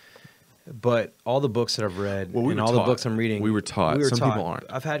 But all the books that I've read and all the books I'm reading, we were taught. Some people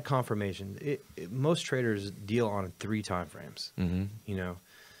aren't. I've had confirmation. Most traders deal on 3 time frames. Mm-hmm. You know,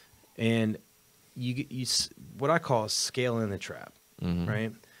 and you what I call scale in the trap, Mm-hmm.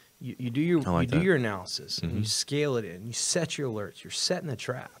 right? You do your your analysis and you scale it in. You set your alerts. You're setting the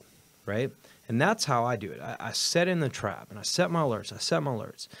trap, right? And that's how I do it. I set in the trap and I set my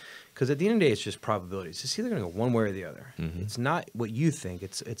alerts. Because at the end of the day, it's just probabilities. It's either going to go one way or the other. Mm-hmm. It's not what you think.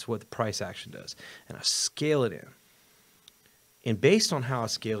 It's what the price action does. And I scale it in. And based on how I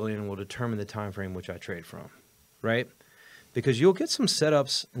scale it in will determine the time frame which I trade from, right? Because you'll get some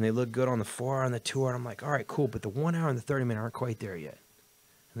setups and they look good on the 4 hour and the 2 hour. And I'm like, all right, cool. But the 1 hour and the 30 minute aren't quite there yet.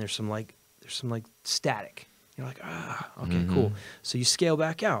 And there's some static. You're like, okay, cool. So you scale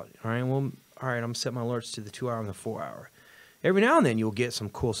back out. All right, well, all right, I'm going to set my alerts to the 2 hour and the 4 hour. Every now and then you'll get some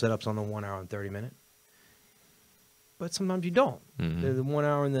cool setups on the 1 hour and 30 minute. But sometimes you don't. Mm-hmm. The 1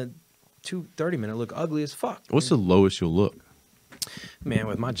 hour and the 30 minute look ugly as fuck. What's the lowest you'll look? Man,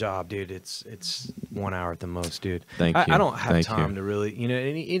 with my job, dude, it's 1 hour at the most, dude. Thank you. I don't have Thank time you. to really,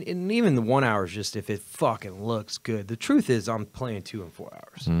 and even the 1 hour is just if it fucking looks good. The truth is I'm playing 2 and 4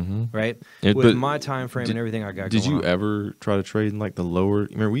 hours, right? With my time frame and everything I got Did going you on. ever try to trade in like the lower?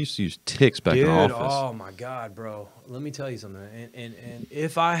 Remember, we used to use ticks back in Dude, the office. oh my God, bro. Let me tell you something. And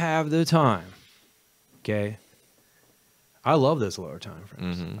if I have the time, okay, I love those lower time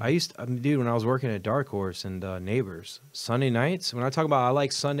frames. Dude, when I was working at Dark Horse and Neighbors, Sunday nights, when I talk about I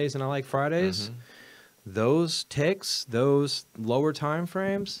like Sundays and I like Fridays, those ticks, those lower time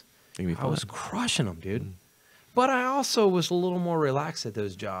frames, I was crushing them, dude. But I also was a little more relaxed at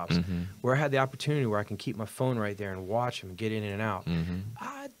those jobs where I had the opportunity where I can keep my phone right there and watch them get in and out.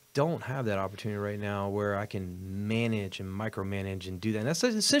 I don't have that opportunity right now where I can manage and micromanage and do that. And that's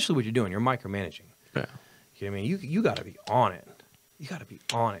essentially what you're doing. You're micromanaging. Yeah. You know what I mean? You got to be on it. You got to be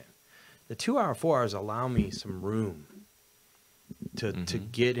on it. The 2 hour, 4 hours allow me some room to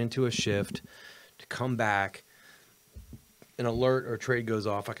get into a shift, to come back. An alert or a trade goes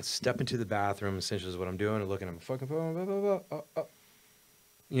off. I can step into the bathroom. Essentially, is what I'm doing. And looking at my fucking phone.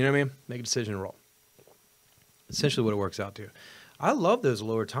 You know what I mean? Make a decision and roll. Essentially, what it works out to. I love those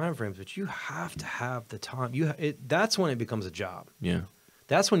lower time frames, but you have to have the time. That's when it becomes a job. Yeah.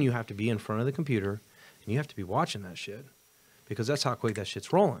 That's when you have to be in front of the computer. And you have to be watching that shit because that's how quick that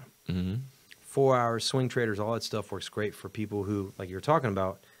shit's rolling. 4 hours, swing traders, all that stuff works great for people who, like you were talking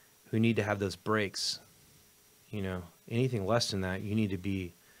about, who need to have those breaks. You know, anything less than that, you need to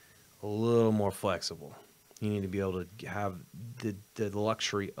be a little more flexible. You need to be able to have the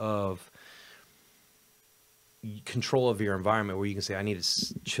luxury of control of your environment where you can say, I need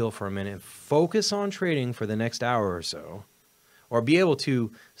to chill for a minute and focus on trading for the next hour or so, or be able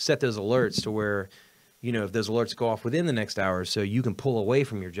to set those alerts to where, you know, if those alerts go off within the next hour or so, you can pull away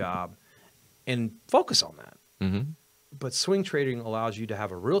from your job and focus on that. But swing trading allows you to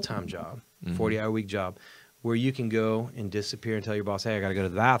have a real-time job, 40-hour-week job, where you can go and disappear and tell your boss, hey, I got to go to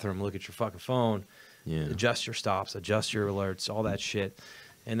the bathroom, look at your fucking phone, adjust your stops, adjust your alerts, all that shit.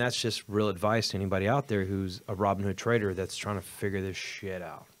 And that's just real advice to anybody out there who's a Robinhood trader that's trying to figure this shit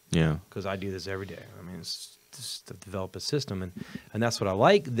out. Yeah. Because I do this every day. I mean, it's just to develop a system. And that's what I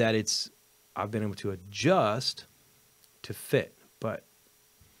like, that I've been able to adjust to fit. But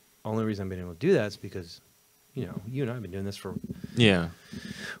only reason I've been able to do that is because, you know, you and I have been doing this for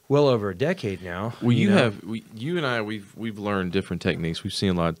well over a decade now. Well, you and I, we've learned different techniques. We've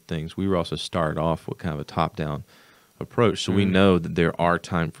seen a lot of things. We were also started off with kind of a top-down approach, so we know that there are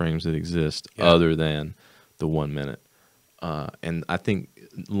time frames that exist other than the 1 minute. And I think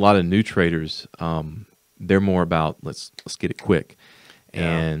a lot of new traders, they're more about let's get it quick.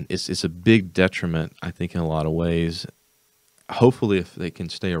 And it's a big detriment, I think, in a lot of ways. Hopefully, if they can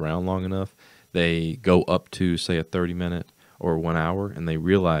stay around long enough, they go up to, say, a 30-minute or 1 hour, and they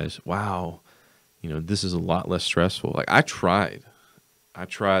realize, wow, you know, this is a lot less stressful. Like, I tried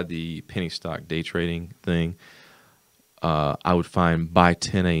the penny stock day trading thing. I would find by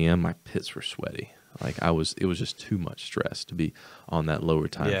 10 a.m. my pits were sweaty. Like, it was just too much stress to be on that lower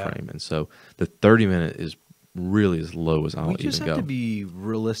time frame. And so the 30-minute is really as low as I'll even go. You just have to be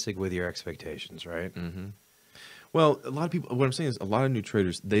realistic with your expectations, right? Well, a lot of people, what I'm saying is a lot of new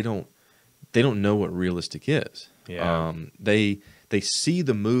traders, they don't know what realistic is. They they see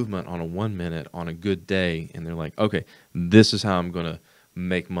the movement on a 1 minute on a good day, and they're like, okay, this is how I'm going to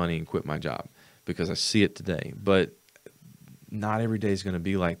make money and quit my job because I see it today. But not every day is going to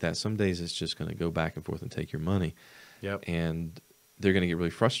be like that. Some days it's just going to go back and forth and take your money. Yep. And they're going to get really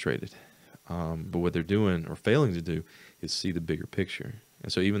frustrated. But what they're doing or failing to do is see the bigger picture.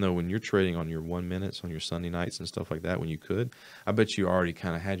 And so even though when you're trading on your 1 minutes, on your Sunday nights and stuff like that, when you could, I bet you already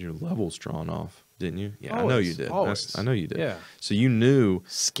kind of had your levels drawn off, didn't you? Yeah, Always, I know you did. always. I know you did. Yeah. So you knew.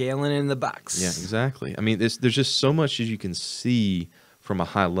 Scaling in the box. Yeah, exactly. I mean, there's just so much as you can see from a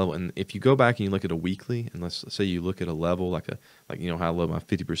high level. And if you go back and you look at a weekly, and let's say you look at a level like how I love my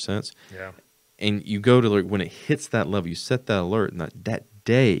 50%. Yeah. And you go to like when it hits that level, you set that alert, and that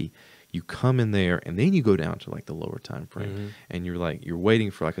day you come in there, and then you go down to like the lower time frame, and you're waiting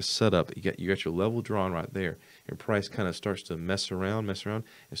for like a setup. You got your level drawn right there, and price kind of starts to mess around, and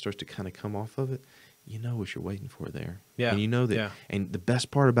starts to kind of come off of it. You know what you're waiting for there. Yeah. And you know that. Yeah. And the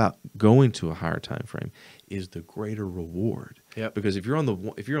best part about going to a higher time frame is the greater reward. Yep. Because if you're on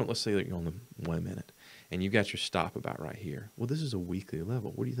let's say that you're on the 1 minute and you got your stop about right here. Well, this is a weekly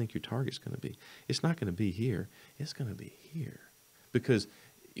level. What do you think your target's going to be? It's not going to be here. It's going to be here. Because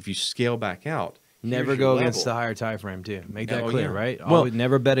if you scale back out, Never go against the higher time frame too. Make that clear, yeah. right? Well, Always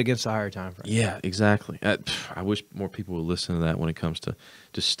never bet against the higher time frame. Yeah, exactly. I wish more people would listen to that when it comes to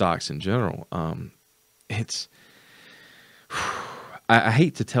just stocks in general. I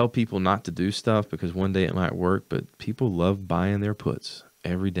hate to tell people not to do stuff because one day it might work, but people love buying their puts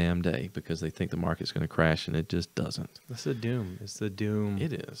every damn day because they think the market's going to crash, and it just doesn't. That's the doom. It's the doom.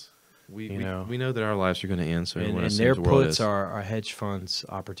 It is. We know. know that our lives are going to end. So and their puts are a hedge fund's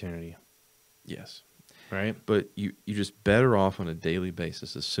opportunity. Yes. Right? But you're just better off on a daily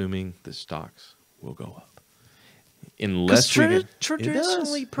basis assuming the stocks will go up. Unless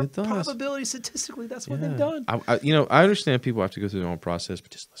traditionally, probability statistically, that's what they've done. I understand people have to go through their own process,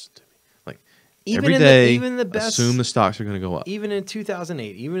 but just listen to me. Like Even every day, even the best, assume the stocks are going to go up. Even in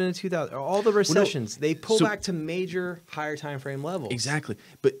 2008, even in 2000, all the recessions, they pull back to major higher time frame levels. Exactly.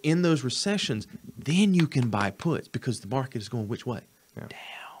 But in those recessions, then you can buy puts because the market is going which way? Yeah.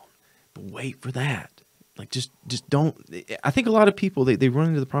 Down. But wait for that. Like just don't. I think a lot of people they run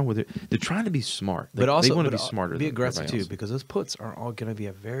into the problem with it. They're trying to be smart, but also they want to be smarter. Be than aggressive too, else. because those puts are all going to be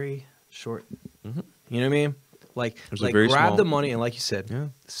a very short. You know what I mean? Like very grab small, the money and, like you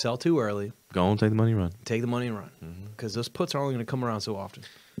said, sell too early. Go on, take the money, and run. Take the money and run, because those puts are only going to come around so often.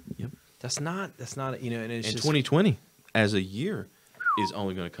 Yep. That's not. And it's just 2020 as a year is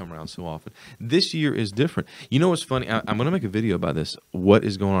only going to come around so often. This year is different. You know what's funny? I'm going to make a video about this. What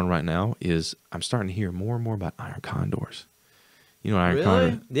is going on right now is I'm starting to hear more and more about iron condors. You know what iron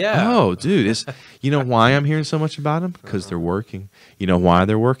condor? Yeah. Oh, dude. It's, you know why I'm hearing so much about them? Because they're working. You know why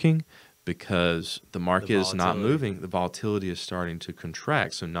they're working? Because the market is not moving. The volatility is starting to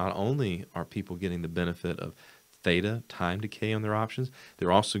contract. So not only are people getting the benefit of theta, time decay on their options,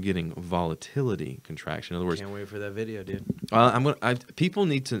 they're also getting volatility contraction. In other words, can't wait for that video, dude. People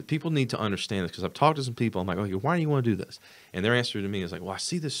need to understand this because I've talked to some people. I'm like, okay, why do you want to do this? And their answer to me is like, well, I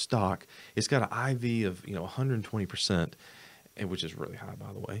see this stock. It's got an IV of 120%, which is really high,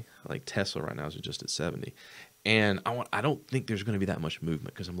 by the way. Like Tesla right now is just at 70, and I don't think there's going to be that much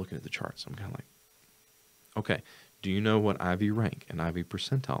movement because I'm looking at the charts. I'm kind of like, okay, do you know what IV rank and IV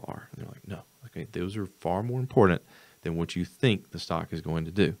percentile are? And they're like, no. Okay, those are far more important than what you think the stock is going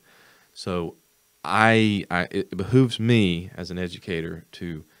to do. So it behooves me as an educator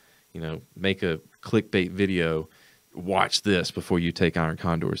to, make a clickbait video. Watch this before you take iron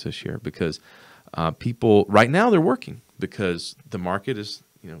condors this year because people right now they're working because the market is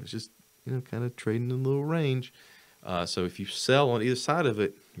it's just kind of trading in a little range. So if you sell on either side of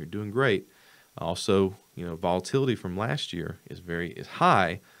it, you're doing great. Also, volatility from last year is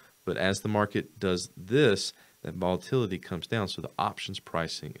high. But as the market does this, that volatility comes down. So the options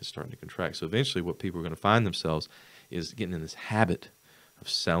pricing is starting to contract. So eventually what people are going to find themselves is getting in this habit of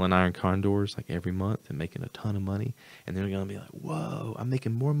selling iron condors like every month and making a ton of money. And they're going to be like, whoa, I'm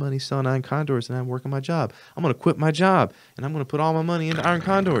making more money selling iron condors than I'm working my job. I'm going to quit my job and I'm going to put all my money into iron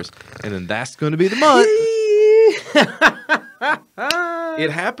condors. And then that's going to be the month. It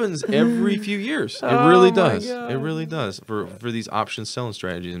happens every few years. It really does. It really does for these option selling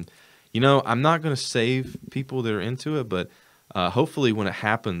strategies. And I'm not going to save people that are into it, but hopefully when it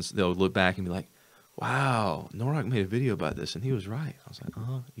happens, they'll look back and be like, "Wow, Norak made a video about this, and he was right." I was like,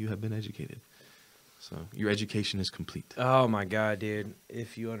 you have been educated. So your education is complete." Oh my God, dude!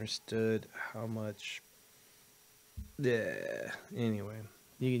 If you understood how much, Anyway,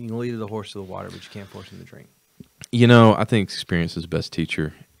 you can lead the horse to the water, but you can't force him to drink. I think experience is the best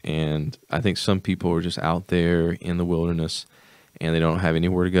teacher, and I think some people are just out there in the wilderness, and they don't have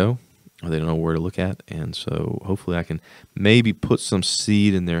anywhere to go, or they don't know where to look at. And so hopefully I can maybe put some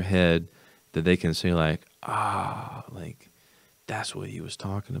seed in their head that they can say like, like that's what he was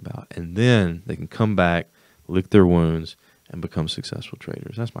talking about. And then they can come back, lick their wounds, and become successful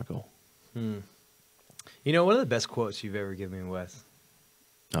traders. That's my goal. You know, one of the best quotes you've ever given me, Wes.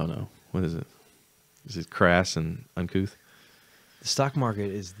 Oh, no. What is it? Is it crass and uncouth? The stock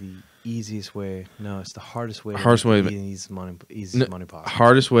market is the easiest way. No, it's the hardest way. Hardest way to make easiest money possible.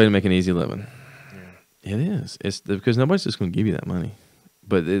 Hardest way to make an easy living. Yeah. It is. It's because nobody's just going to give you that money.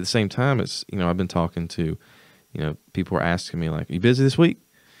 But at the same time, it's, you know, I've been talking to, you know, people are asking me like, "Are you busy this week?"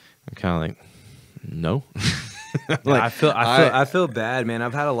 I'm kind of like, "No." Like, I feel bad, man.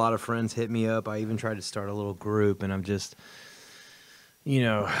 I've had a lot of friends hit me up. I even tried to start a little group, and I'm just, you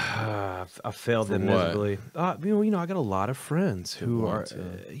know, I failed them miserably. You know, I got a lot of friends who are,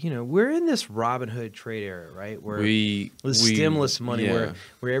 you know, we're in this Robin Hood trade era, right? Where with stimulus money,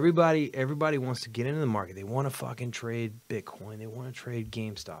 where everybody wants to get into the market. They want to fucking trade Bitcoin. They want to trade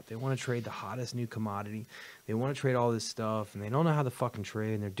GameStop. They want to trade the hottest new commodity. They want to trade all this stuff, and they don't know how to fucking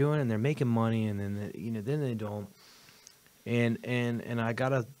trade. And they're doing it, and they're making money, and then then they don't. And I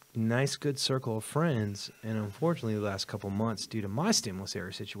got a nice, good circle of friends, and unfortunately, the last couple of months, due to my stimulus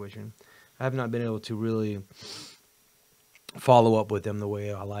era situation, I have not been able to really follow up with them the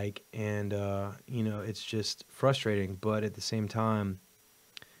way I like, and you know, it's just frustrating. But at the same time,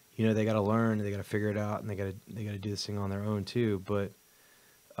 you know, they got to learn, they got to figure it out, and they got to do this thing on their own too. But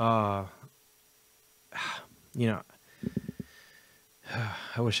you know,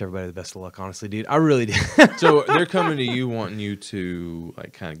 I wish everybody the best of luck, honestly, dude. I really do. So they're coming to you wanting you to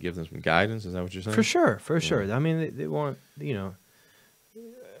like kind of give them some guidance. Is that what you're saying? For sure. I mean, they want, you know,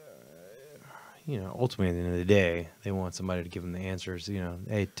 ultimately at the end of the day, they want somebody to give them the answers. You know,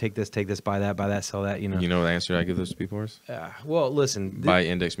 hey, take this, buy that, sell that. You know. You know what the answer I give those people is? Well, listen. Buy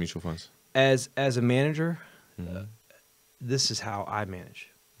index mutual funds. As a manager, this is how I manage.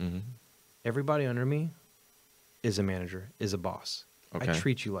 Everybody under me is a manager, is a boss. Okay. I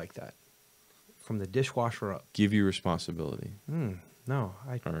treat you like that, from the dishwasher up. Give you responsibility. No,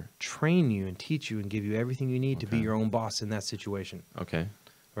 I train you and teach you and give you everything you need to be your own boss in that situation. Okay.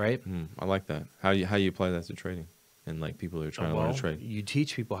 Right? I like that. How do you apply that to trading and like people who are trying to learn to trade? You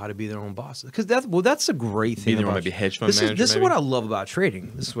teach people how to be their own boss, because that's a great thing. Be their own maybe hedge fund manager. This is what I love about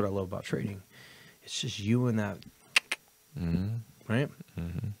trading. It's just you and that. Right?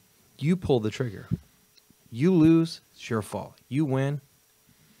 You pull the trigger. You lose, it's your fault. You win,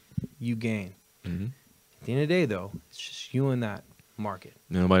 you gain. At the end of the day, though, it's just you and that market.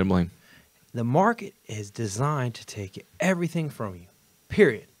 Nobody to blame. The market is designed to take everything from you,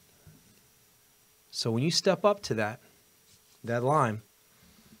 period. So when you step up to that line,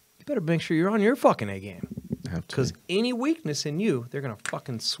 you better make sure you're on your fucking A game. Because any weakness in you, they're going to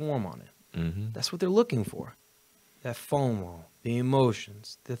fucking swarm on it. That's what they're looking for. That FOMO, the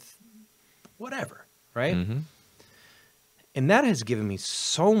emotions, whatever. Right? And that has given me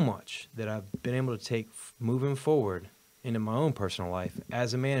so much that I've been able to take moving forward into my own personal life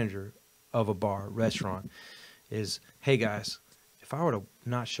as a manager of a bar, restaurant, is, hey guys, if I were to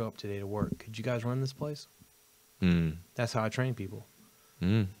not show up today to work, could you guys run this place? That's how I train people.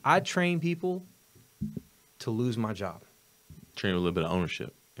 I train people to lose my job. Train a little bit of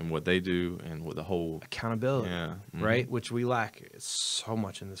ownership in what they do and with the whole accountability, right? Which we lack so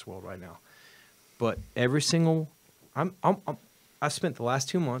much in this world right now. But every single, I spent the last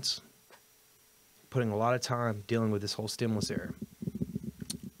 2 months putting a lot of time dealing with this whole stimulus era.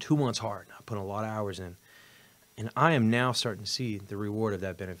 2 months hard. I put a lot of hours in. And I am now starting to see the reward of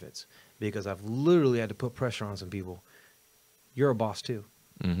that benefits, because I've literally had to put pressure on some people. You're a boss too.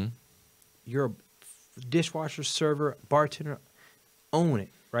 You're a dishwasher, server, bartender. Own it,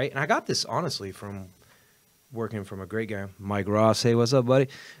 right? And I got this, honestly, from working from a great guy, Mike Ross. Hey, what's up, buddy?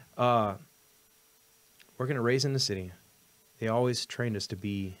 Working at Raise in the City, they always trained us to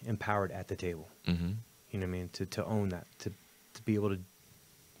be empowered at the table. You know what I mean? To own that, to be able to,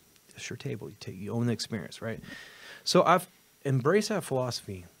 it's your table. You own the experience, right? So I've embraced that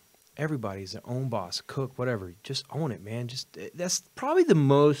philosophy. Everybody's their own boss, cook, whatever. Just own it, man. That's probably the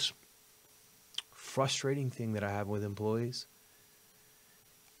most frustrating thing that I have with employees.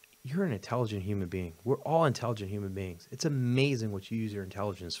 You're an intelligent human being. We're all intelligent human beings. It's amazing what you use your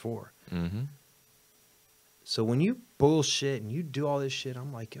intelligence for. So when you bullshit and you do all this shit,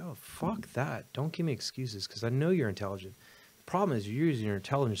 I'm like, yo, fuck that. Don't give me excuses, because I know you're intelligent. The problem is you're using your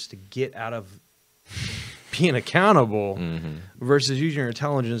intelligence to get out of being accountable versus using your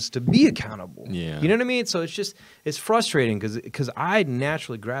intelligence to be accountable. Yeah. You know what I mean? So it's frustrating because I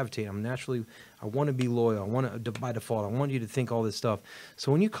naturally gravitate. I want to be loyal. I want to, by default, I want you to think all this stuff.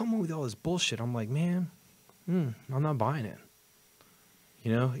 So when you come up with all this bullshit, I'm like, man, I'm not buying it.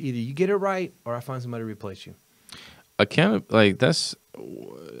 You know, either you get it right or I find somebody to replace you. I'm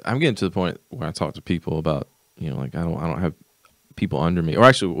getting to the point where I talk to people about, you know, like I don't have people under me, or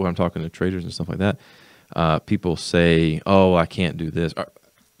actually when I'm talking to traders and stuff like that, people say, "Oh, I can't do this."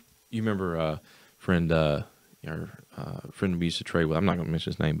 You remember a friend, friend we used to trade with? I'm not going to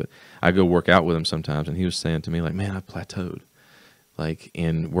mention his name, but I go work out with him sometimes, and he was saying to me, like, "Man, I've plateaued, like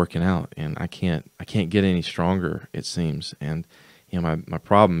in working out, and I can't get any stronger. It seems." And you know, my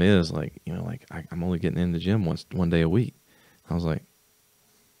problem is like, you know, like I'm only getting in the gym one day a week. I was like,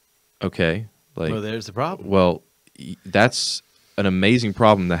 okay, like, well, there's the problem. Well, that's an amazing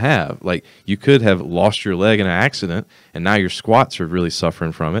problem to have. Like, you could have lost your leg in an accident, and now your squats are really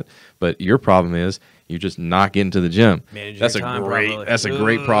suffering from it. But your problem is you're just not getting to the gym. That's a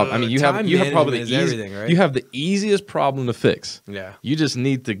great problem. I mean, you have probably the everything, right? You have the easiest problem to fix. Yeah. You just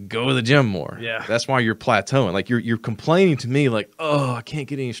need to go to the gym more. Yeah. That's why you're plateauing. Like you're complaining to me like, oh, I can't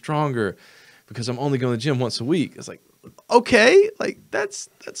get any stronger because I'm only going to the gym once a week. It's like, okay, like that's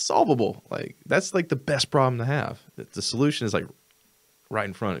solvable. Like that's like the best problem to have. The solution is like right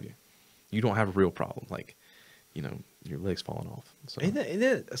in front of you. You don't have a real problem. Like, you know, your leg's falling off.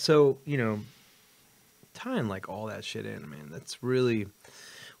 So you know, tying like all that shit in, man, that's really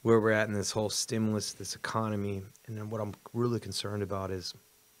where we're at in this whole stimulus, this economy. And then what I'm really concerned about is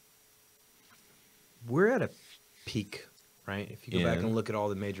we're at a peak, right? If you go back and look at all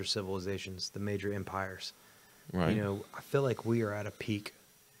the major civilizations, the major empires, right? You know, I feel like we are at a peak.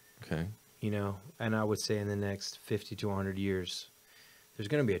 Okay. You know, and I would say in the next 50 to 100 years, there's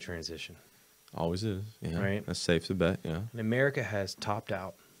going to be a transition. Always is. Yeah. Right. That's safe to bet. Yeah. And America has topped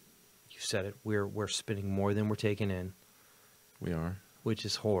out. You said it. We're spending more than we're taking in. We are. Which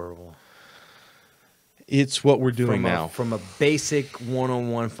is horrible. It's what we're doing now. From a basic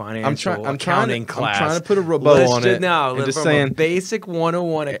 101 financial accounting class. I'm trying to put a bow on it. No, I'm just from saying, a basic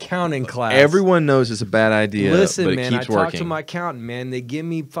 101 accounting class. Everyone knows it's a bad idea. Listen, but it man, keeps I working. talk to my accountant, man. They give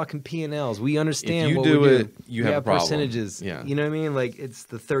me fucking P&Ls. We understand if you what do we it, do. you we have a problem. percentages. Yeah. You know what I mean? Like it's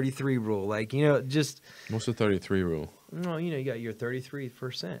the 33 rule. Like, you know, just what's the 33 rule? No, you know, you got your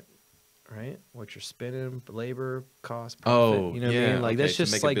 33%. Right, what you're spending, labor, cost, profit, oh, you know what yeah, I mean? Like okay, that's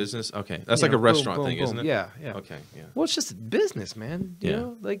just make like a business. Okay, that's like a restaurant thing, isn't it? Yeah, yeah. Okay, yeah. Well, it's just business, man. You Yeah.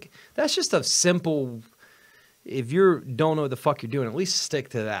 know, like that's just a simple. If you don't know what the fuck you're doing, at least stick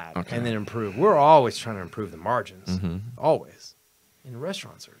to that and then improve. We're always trying to improve the margins, always. And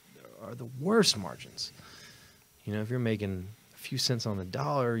restaurants are the worst margins. You know, if you're making a few cents on the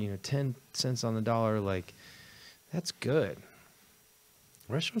dollar, you know, 10 cents on the dollar, like that's good.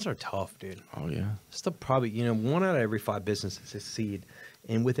 Restaurants are tough, dude. Oh, yeah. It's the probably, you know, 1 out of every 5 businesses succeed.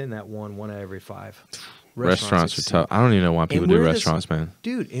 And within that 1 out of every 5 restaurants are tough. I don't even know why people do restaurants, man.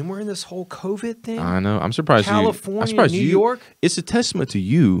 Dude, and we're in this whole COVID thing. I know. I'm surprised California, New York. It's a testament to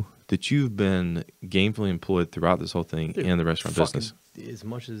you that you've been gainfully employed throughout this whole thing in the restaurant business. As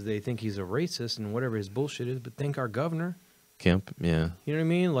much as they think he's a racist and whatever his bullshit is, but thank our governor. Kemp, yeah. You know what I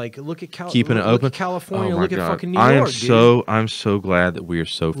mean? Like, look at keeping it open. Look at California. Oh my look God. at fucking New York. I'm so glad that we are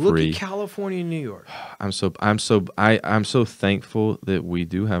so free. Look at California and New York. I'm so thankful that we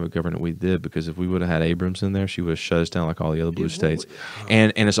do have a governor. We did, because if we would have had Abrams in there, she would have shut us down like all the other blue states.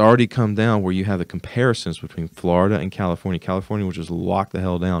 And it's already come down where you have the comparisons between Florida and California. California, which was locked the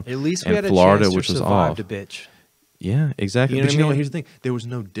hell down. At least we and had a Florida, chance which to was survive off. the bitch. Yeah, exactly. You know But you know what I what? mean? Here's the thing. There was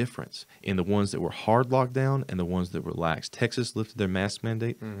no difference in the ones that were hard lockdown and the ones that were lax. Texas lifted their mask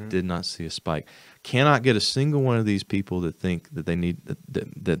mandate, did not see a spike. Cannot get a single one of these people that think that they need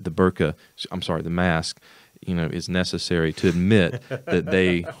that the burqa, the mask, you know, is necessary to admit that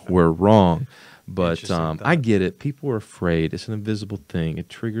they were wrong. But I get it. People are afraid. It's an invisible thing. It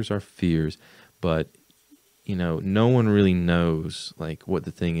triggers our fears. But you know, no one really knows like what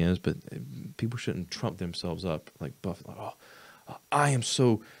the thing is, but people shouldn't trump themselves up like Buffett. Like, oh, I am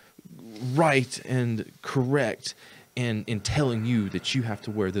so right and correct in telling you that you have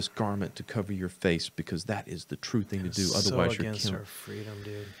to wear this garment to cover your face because that is the true thing to do. Otherwise, you're against killing. our freedom,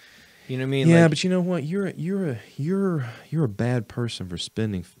 dude. You know what I mean? Yeah, like, but you know what? You're a bad person for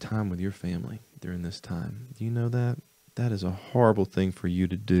spending time with your family during this time. Do you know that? That is a horrible thing for you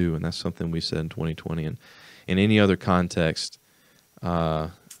to do, and that's something we said in 2020. And in any other context,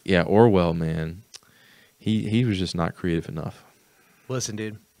 Orwell, man, he was just not creative enough. Listen,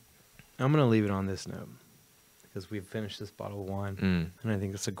 dude, I'm going to leave it on this note. because we've finished this bottle of wine, Mm. and I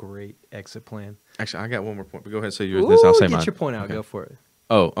think that's a great exit plan. Actually, I got one more point, but go ahead and say yours. This I'll say Get mine. your point out. Okay. Go for it.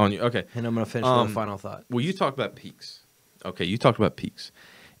 Oh, on you. Okay. And I'm going to finish with a final thought. Well, you talked about peaks. Okay, you talked about peaks,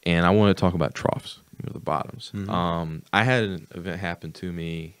 and I want to talk about troughs. The bottoms. Mm-hmm. I had an event happen to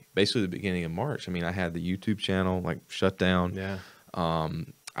me basically the beginning of March. I mean, I had the YouTube channel like shut down. Yeah.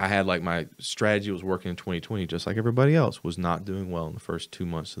 I had like my strategy was working in 2020, just like everybody else, was not doing well in the first 2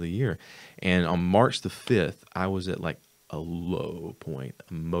 months of the year. And on March the 5th, I was at like a low point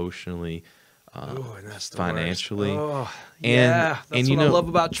emotionally, And that's the financially. Oh, And- yeah. That's and you what I know- love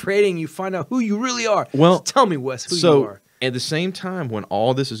about trading. You find out who you really are. Well, So tell me, Wes, who you So are. at the same time, when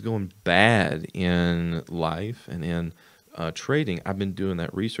all this is going bad in life and in trading, I've been doing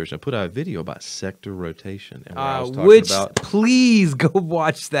that research. I put out a video about sector rotation, and where I was talking about Please go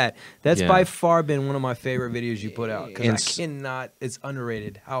watch that. That's Yeah. by far been one of my favorite videos you put out, And because I cannot. It's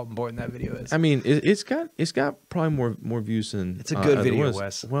underrated how important that video is. I mean, it's got probably more views than It's a good other video, ones.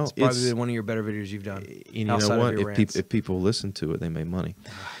 Wes. Well, it's probably been one of your better videos you've done. and you outside know of what? your rants. If people listen to it, they make money.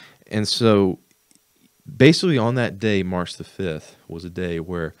 And so, basically, on that day, March the 5th, was a day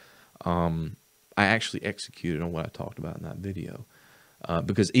where I actually executed on what I talked about in that video.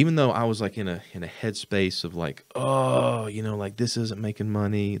 Because even though I was like in a headspace of like, oh, like this isn't making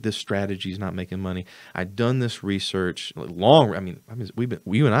money, this strategy is not making money. I'd done this research like long. I mean, we've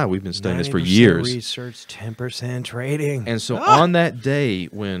been studying this for 90% years. Research, 10% trading. And so on that day,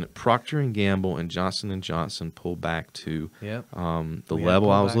 when Procter and Gamble and Johnson & Johnson pulled back to Yep. the We had level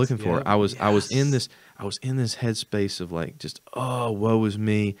I was pullbacks, looking for, yep. I was in Yes. this headspace of like just, oh, woe is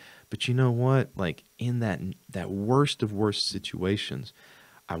me. But you know what? Like in that worst of worst situations,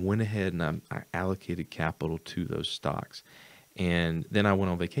 I went ahead and I allocated capital to those stocks, and then I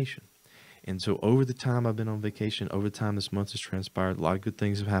went on vacation. And so over the time I've been on vacation, over the time this month has transpired, a lot of good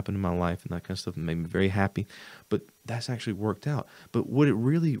things have happened in my life and that kind of stuff, and made me very happy. But that's actually worked out. But what it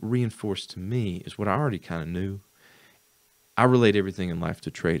really reinforced to me is what I already kind of knew. I relate everything in life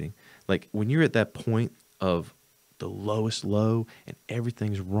to trading. Like when you're at that point of the lowest low and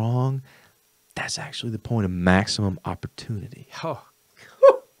everything's wrong, that's actually the point of maximum opportunity. Oh.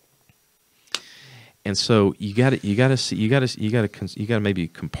 And so you got to maybe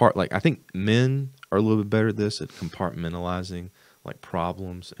compart. Like I think men are a little bit better at this, at compartmentalizing like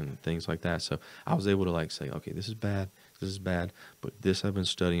problems and things like that. So I was able to like say, okay, this is bad, but this I've been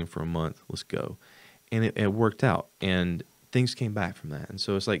studying for a month. Let's go, and it worked out, and things came back from that. And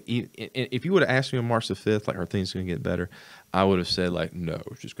so it's like, if you would have asked me on March the 5th, like, are things going to get better? I would have said like, no,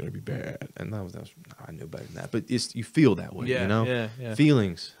 it's just going to be bad. And that was I knew better than that. But you feel that way, Yeah.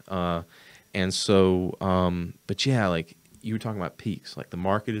 feelings. And so, but yeah, like you were talking about peaks, like the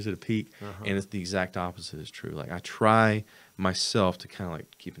market is at a peak, and it's the exact opposite is true. Like I try myself to kind of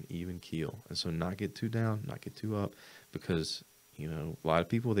like keep an even keel, and so not get too down, not get too up, because a lot of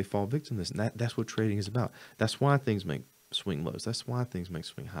people, they fall victim to this, and that's what trading is about. That's why things make swing lows. That's why things make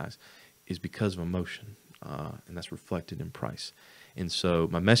swing highs, is because of emotion, and that's reflected in price. And so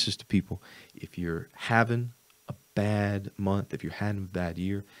my message to people: if you're having a bad month, if you're having a bad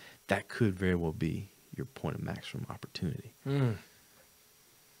year, that could very well be your point of maximum opportunity. Mm.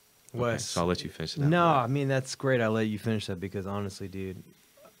 Okay, so I'll let you finish that. No, I mean, that's great. I'll let you finish that because honestly, dude,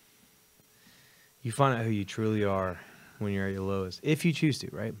 you find out who you truly are when you're at your lowest, if you choose to,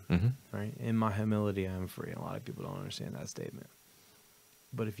 right? Mm-hmm. Right. In my humility, I am free. A lot of people don't understand that statement.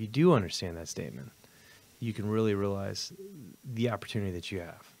 But if you do understand that statement, you can really realize the opportunity that you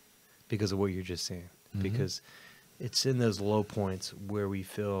have because of what you're just saying. Mm-hmm. Because it's in those low points where we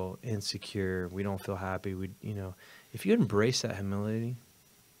feel insecure, we don't feel happy. If you embrace that humility,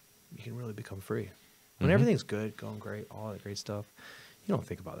 you can really become free. When Mm-hmm. everything's good, going great, all that great stuff, you don't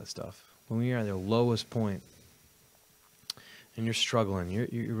think about that stuff. When you're at the lowest point and you're struggling,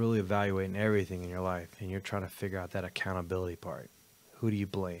 you're really evaluating everything in your life, and you're trying to figure out that accountability part. Who do you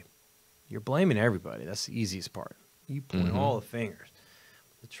blame? You're blaming everybody. That's the easiest part. You point Mm-hmm. all the fingers.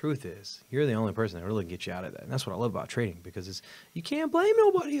 The truth is, you're the only person that really gets you out of that. And that's what I love about trading, because you can't blame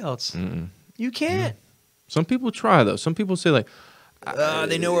nobody else. Mm-mm. You can't. Some people try though. Some people say like,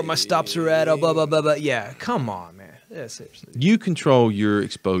 They know where my stops are at. Oh, blah, blah, blah, blah. Yeah, come on, man. Yeah, seriously. you control your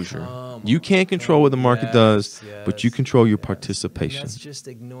exposure. Come You on, can't control what the market does, yes, but you control your yes. participation.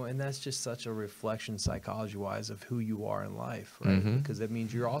 And that's just such a reflection psychology-wise of who you are in life, right? Mhm. Because that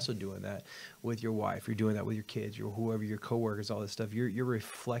means you're also doing that with your wife. You're doing that with your kids, whoever, your coworkers, all this stuff. You're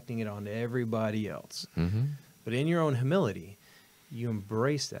reflecting it on everybody else. Mm-hmm. But in your own humility, you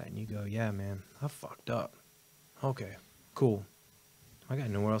embrace that and you go, yeah, man, I fucked up. Okay, cool. I got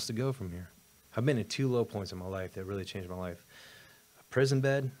nowhere else to go from here. I've been in two low points in my life that really changed my life. A prison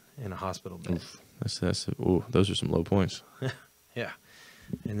bed in a hospital bed. Oof. Those are some low points. Yeah.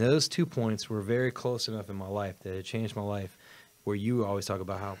 And those 2 points were very close enough in my life that it changed my life, where you always talk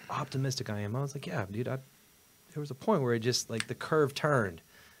about how optimistic I am. I was like, yeah, dude, there was a point where it just, like, the curve turned,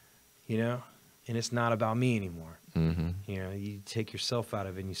 you know, and it's not about me anymore. Mm-hmm. You know, you take yourself out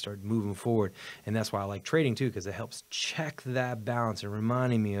of it and you start moving forward. And that's why I like trading too, because it helps check that balance and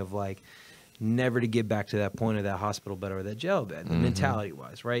reminding me of, like, never to get back to that point of that hospital bed or that jail bed, Mm-hmm. mentality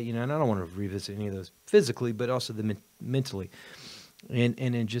wise, right? You know, and I don't want to revisit any of those physically, but also the mentally. And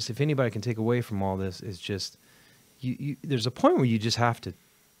it just, if anybody can take away from all this, is just you there's a point where you just have to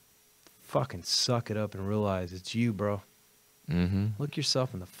fucking suck it up and realize it's you, bro. Mm-hmm. Look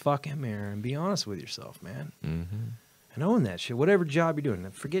yourself in the fucking mirror and be honest with yourself, man. Mm-hmm. And own that shit. Whatever job you're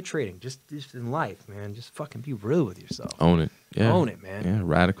doing, forget trading. Just in life, man. Just fucking be real with yourself. Own it. Yeah. Own it, man. Yeah,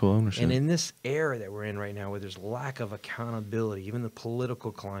 radical ownership. And in this era that we're in right now, where there's lack of accountability, even the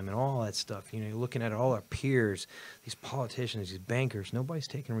political climate, all that stuff, you know, you're looking at all our peers, these politicians, these bankers, nobody's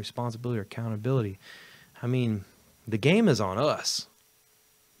taking responsibility or accountability. I mean, the game is on us.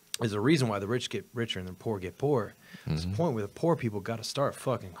 There's a reason why the rich get richer and the poor get poorer. There's a point where the poor people got to start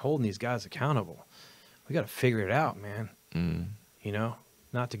fucking holding these guys accountable. We got to figure it out, man. Mm. You know,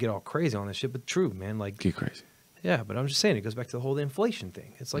 not to get all crazy on this shit, but true, man. Like, Get crazy. yeah, but I'm just saying, it goes back to the whole inflation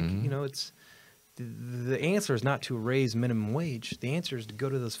thing. It's like, you know, it's the answer is not to raise minimum wage. The answer is to go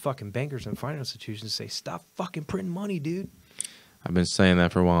to those fucking bankers and financial institutions and say, stop fucking printing money, dude. I've been saying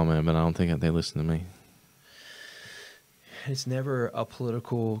that for a while, man, but I don't think they listen to me. It's never a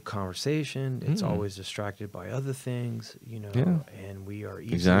political conversation. It's always distracted by other things, you know, and we are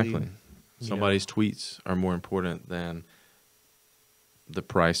easily... Exactly. Somebody's tweets are more important than the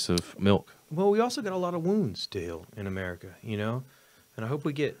price of milk. Well, we also got a lot of wounds to heal in America, you know? And I hope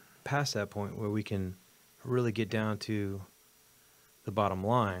we get past that point where we can really get down to the bottom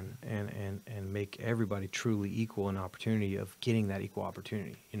line and make everybody truly equal in opportunity of getting that equal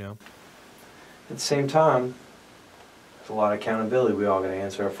opportunity, you know? At the same time, there's a lot of accountability we all got to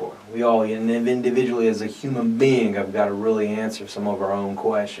answer for. We all, individually as a human being, have got to really answer some of our own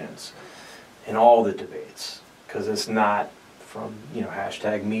questions in all the debates, because it's not from, you know,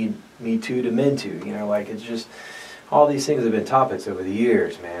 hashtag me too to men too, you know, like, it's just, all these things have been topics over the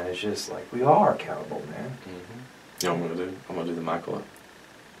years, man. It's just like, we are accountable, man. You know what I'm gonna do the Michael up.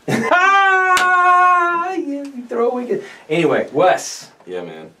 Yeah, you throw a wicked. Anyway, Wes. Yeah,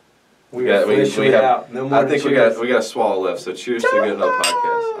 man. We are officially out. No more. I think cheers. we got a swallow left. So cheers to a good another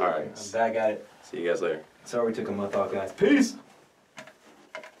podcast. All right. I'm back at it. See you guys later. Sorry we took a month off, guys. Peace.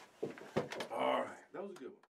 All right. That was a good one.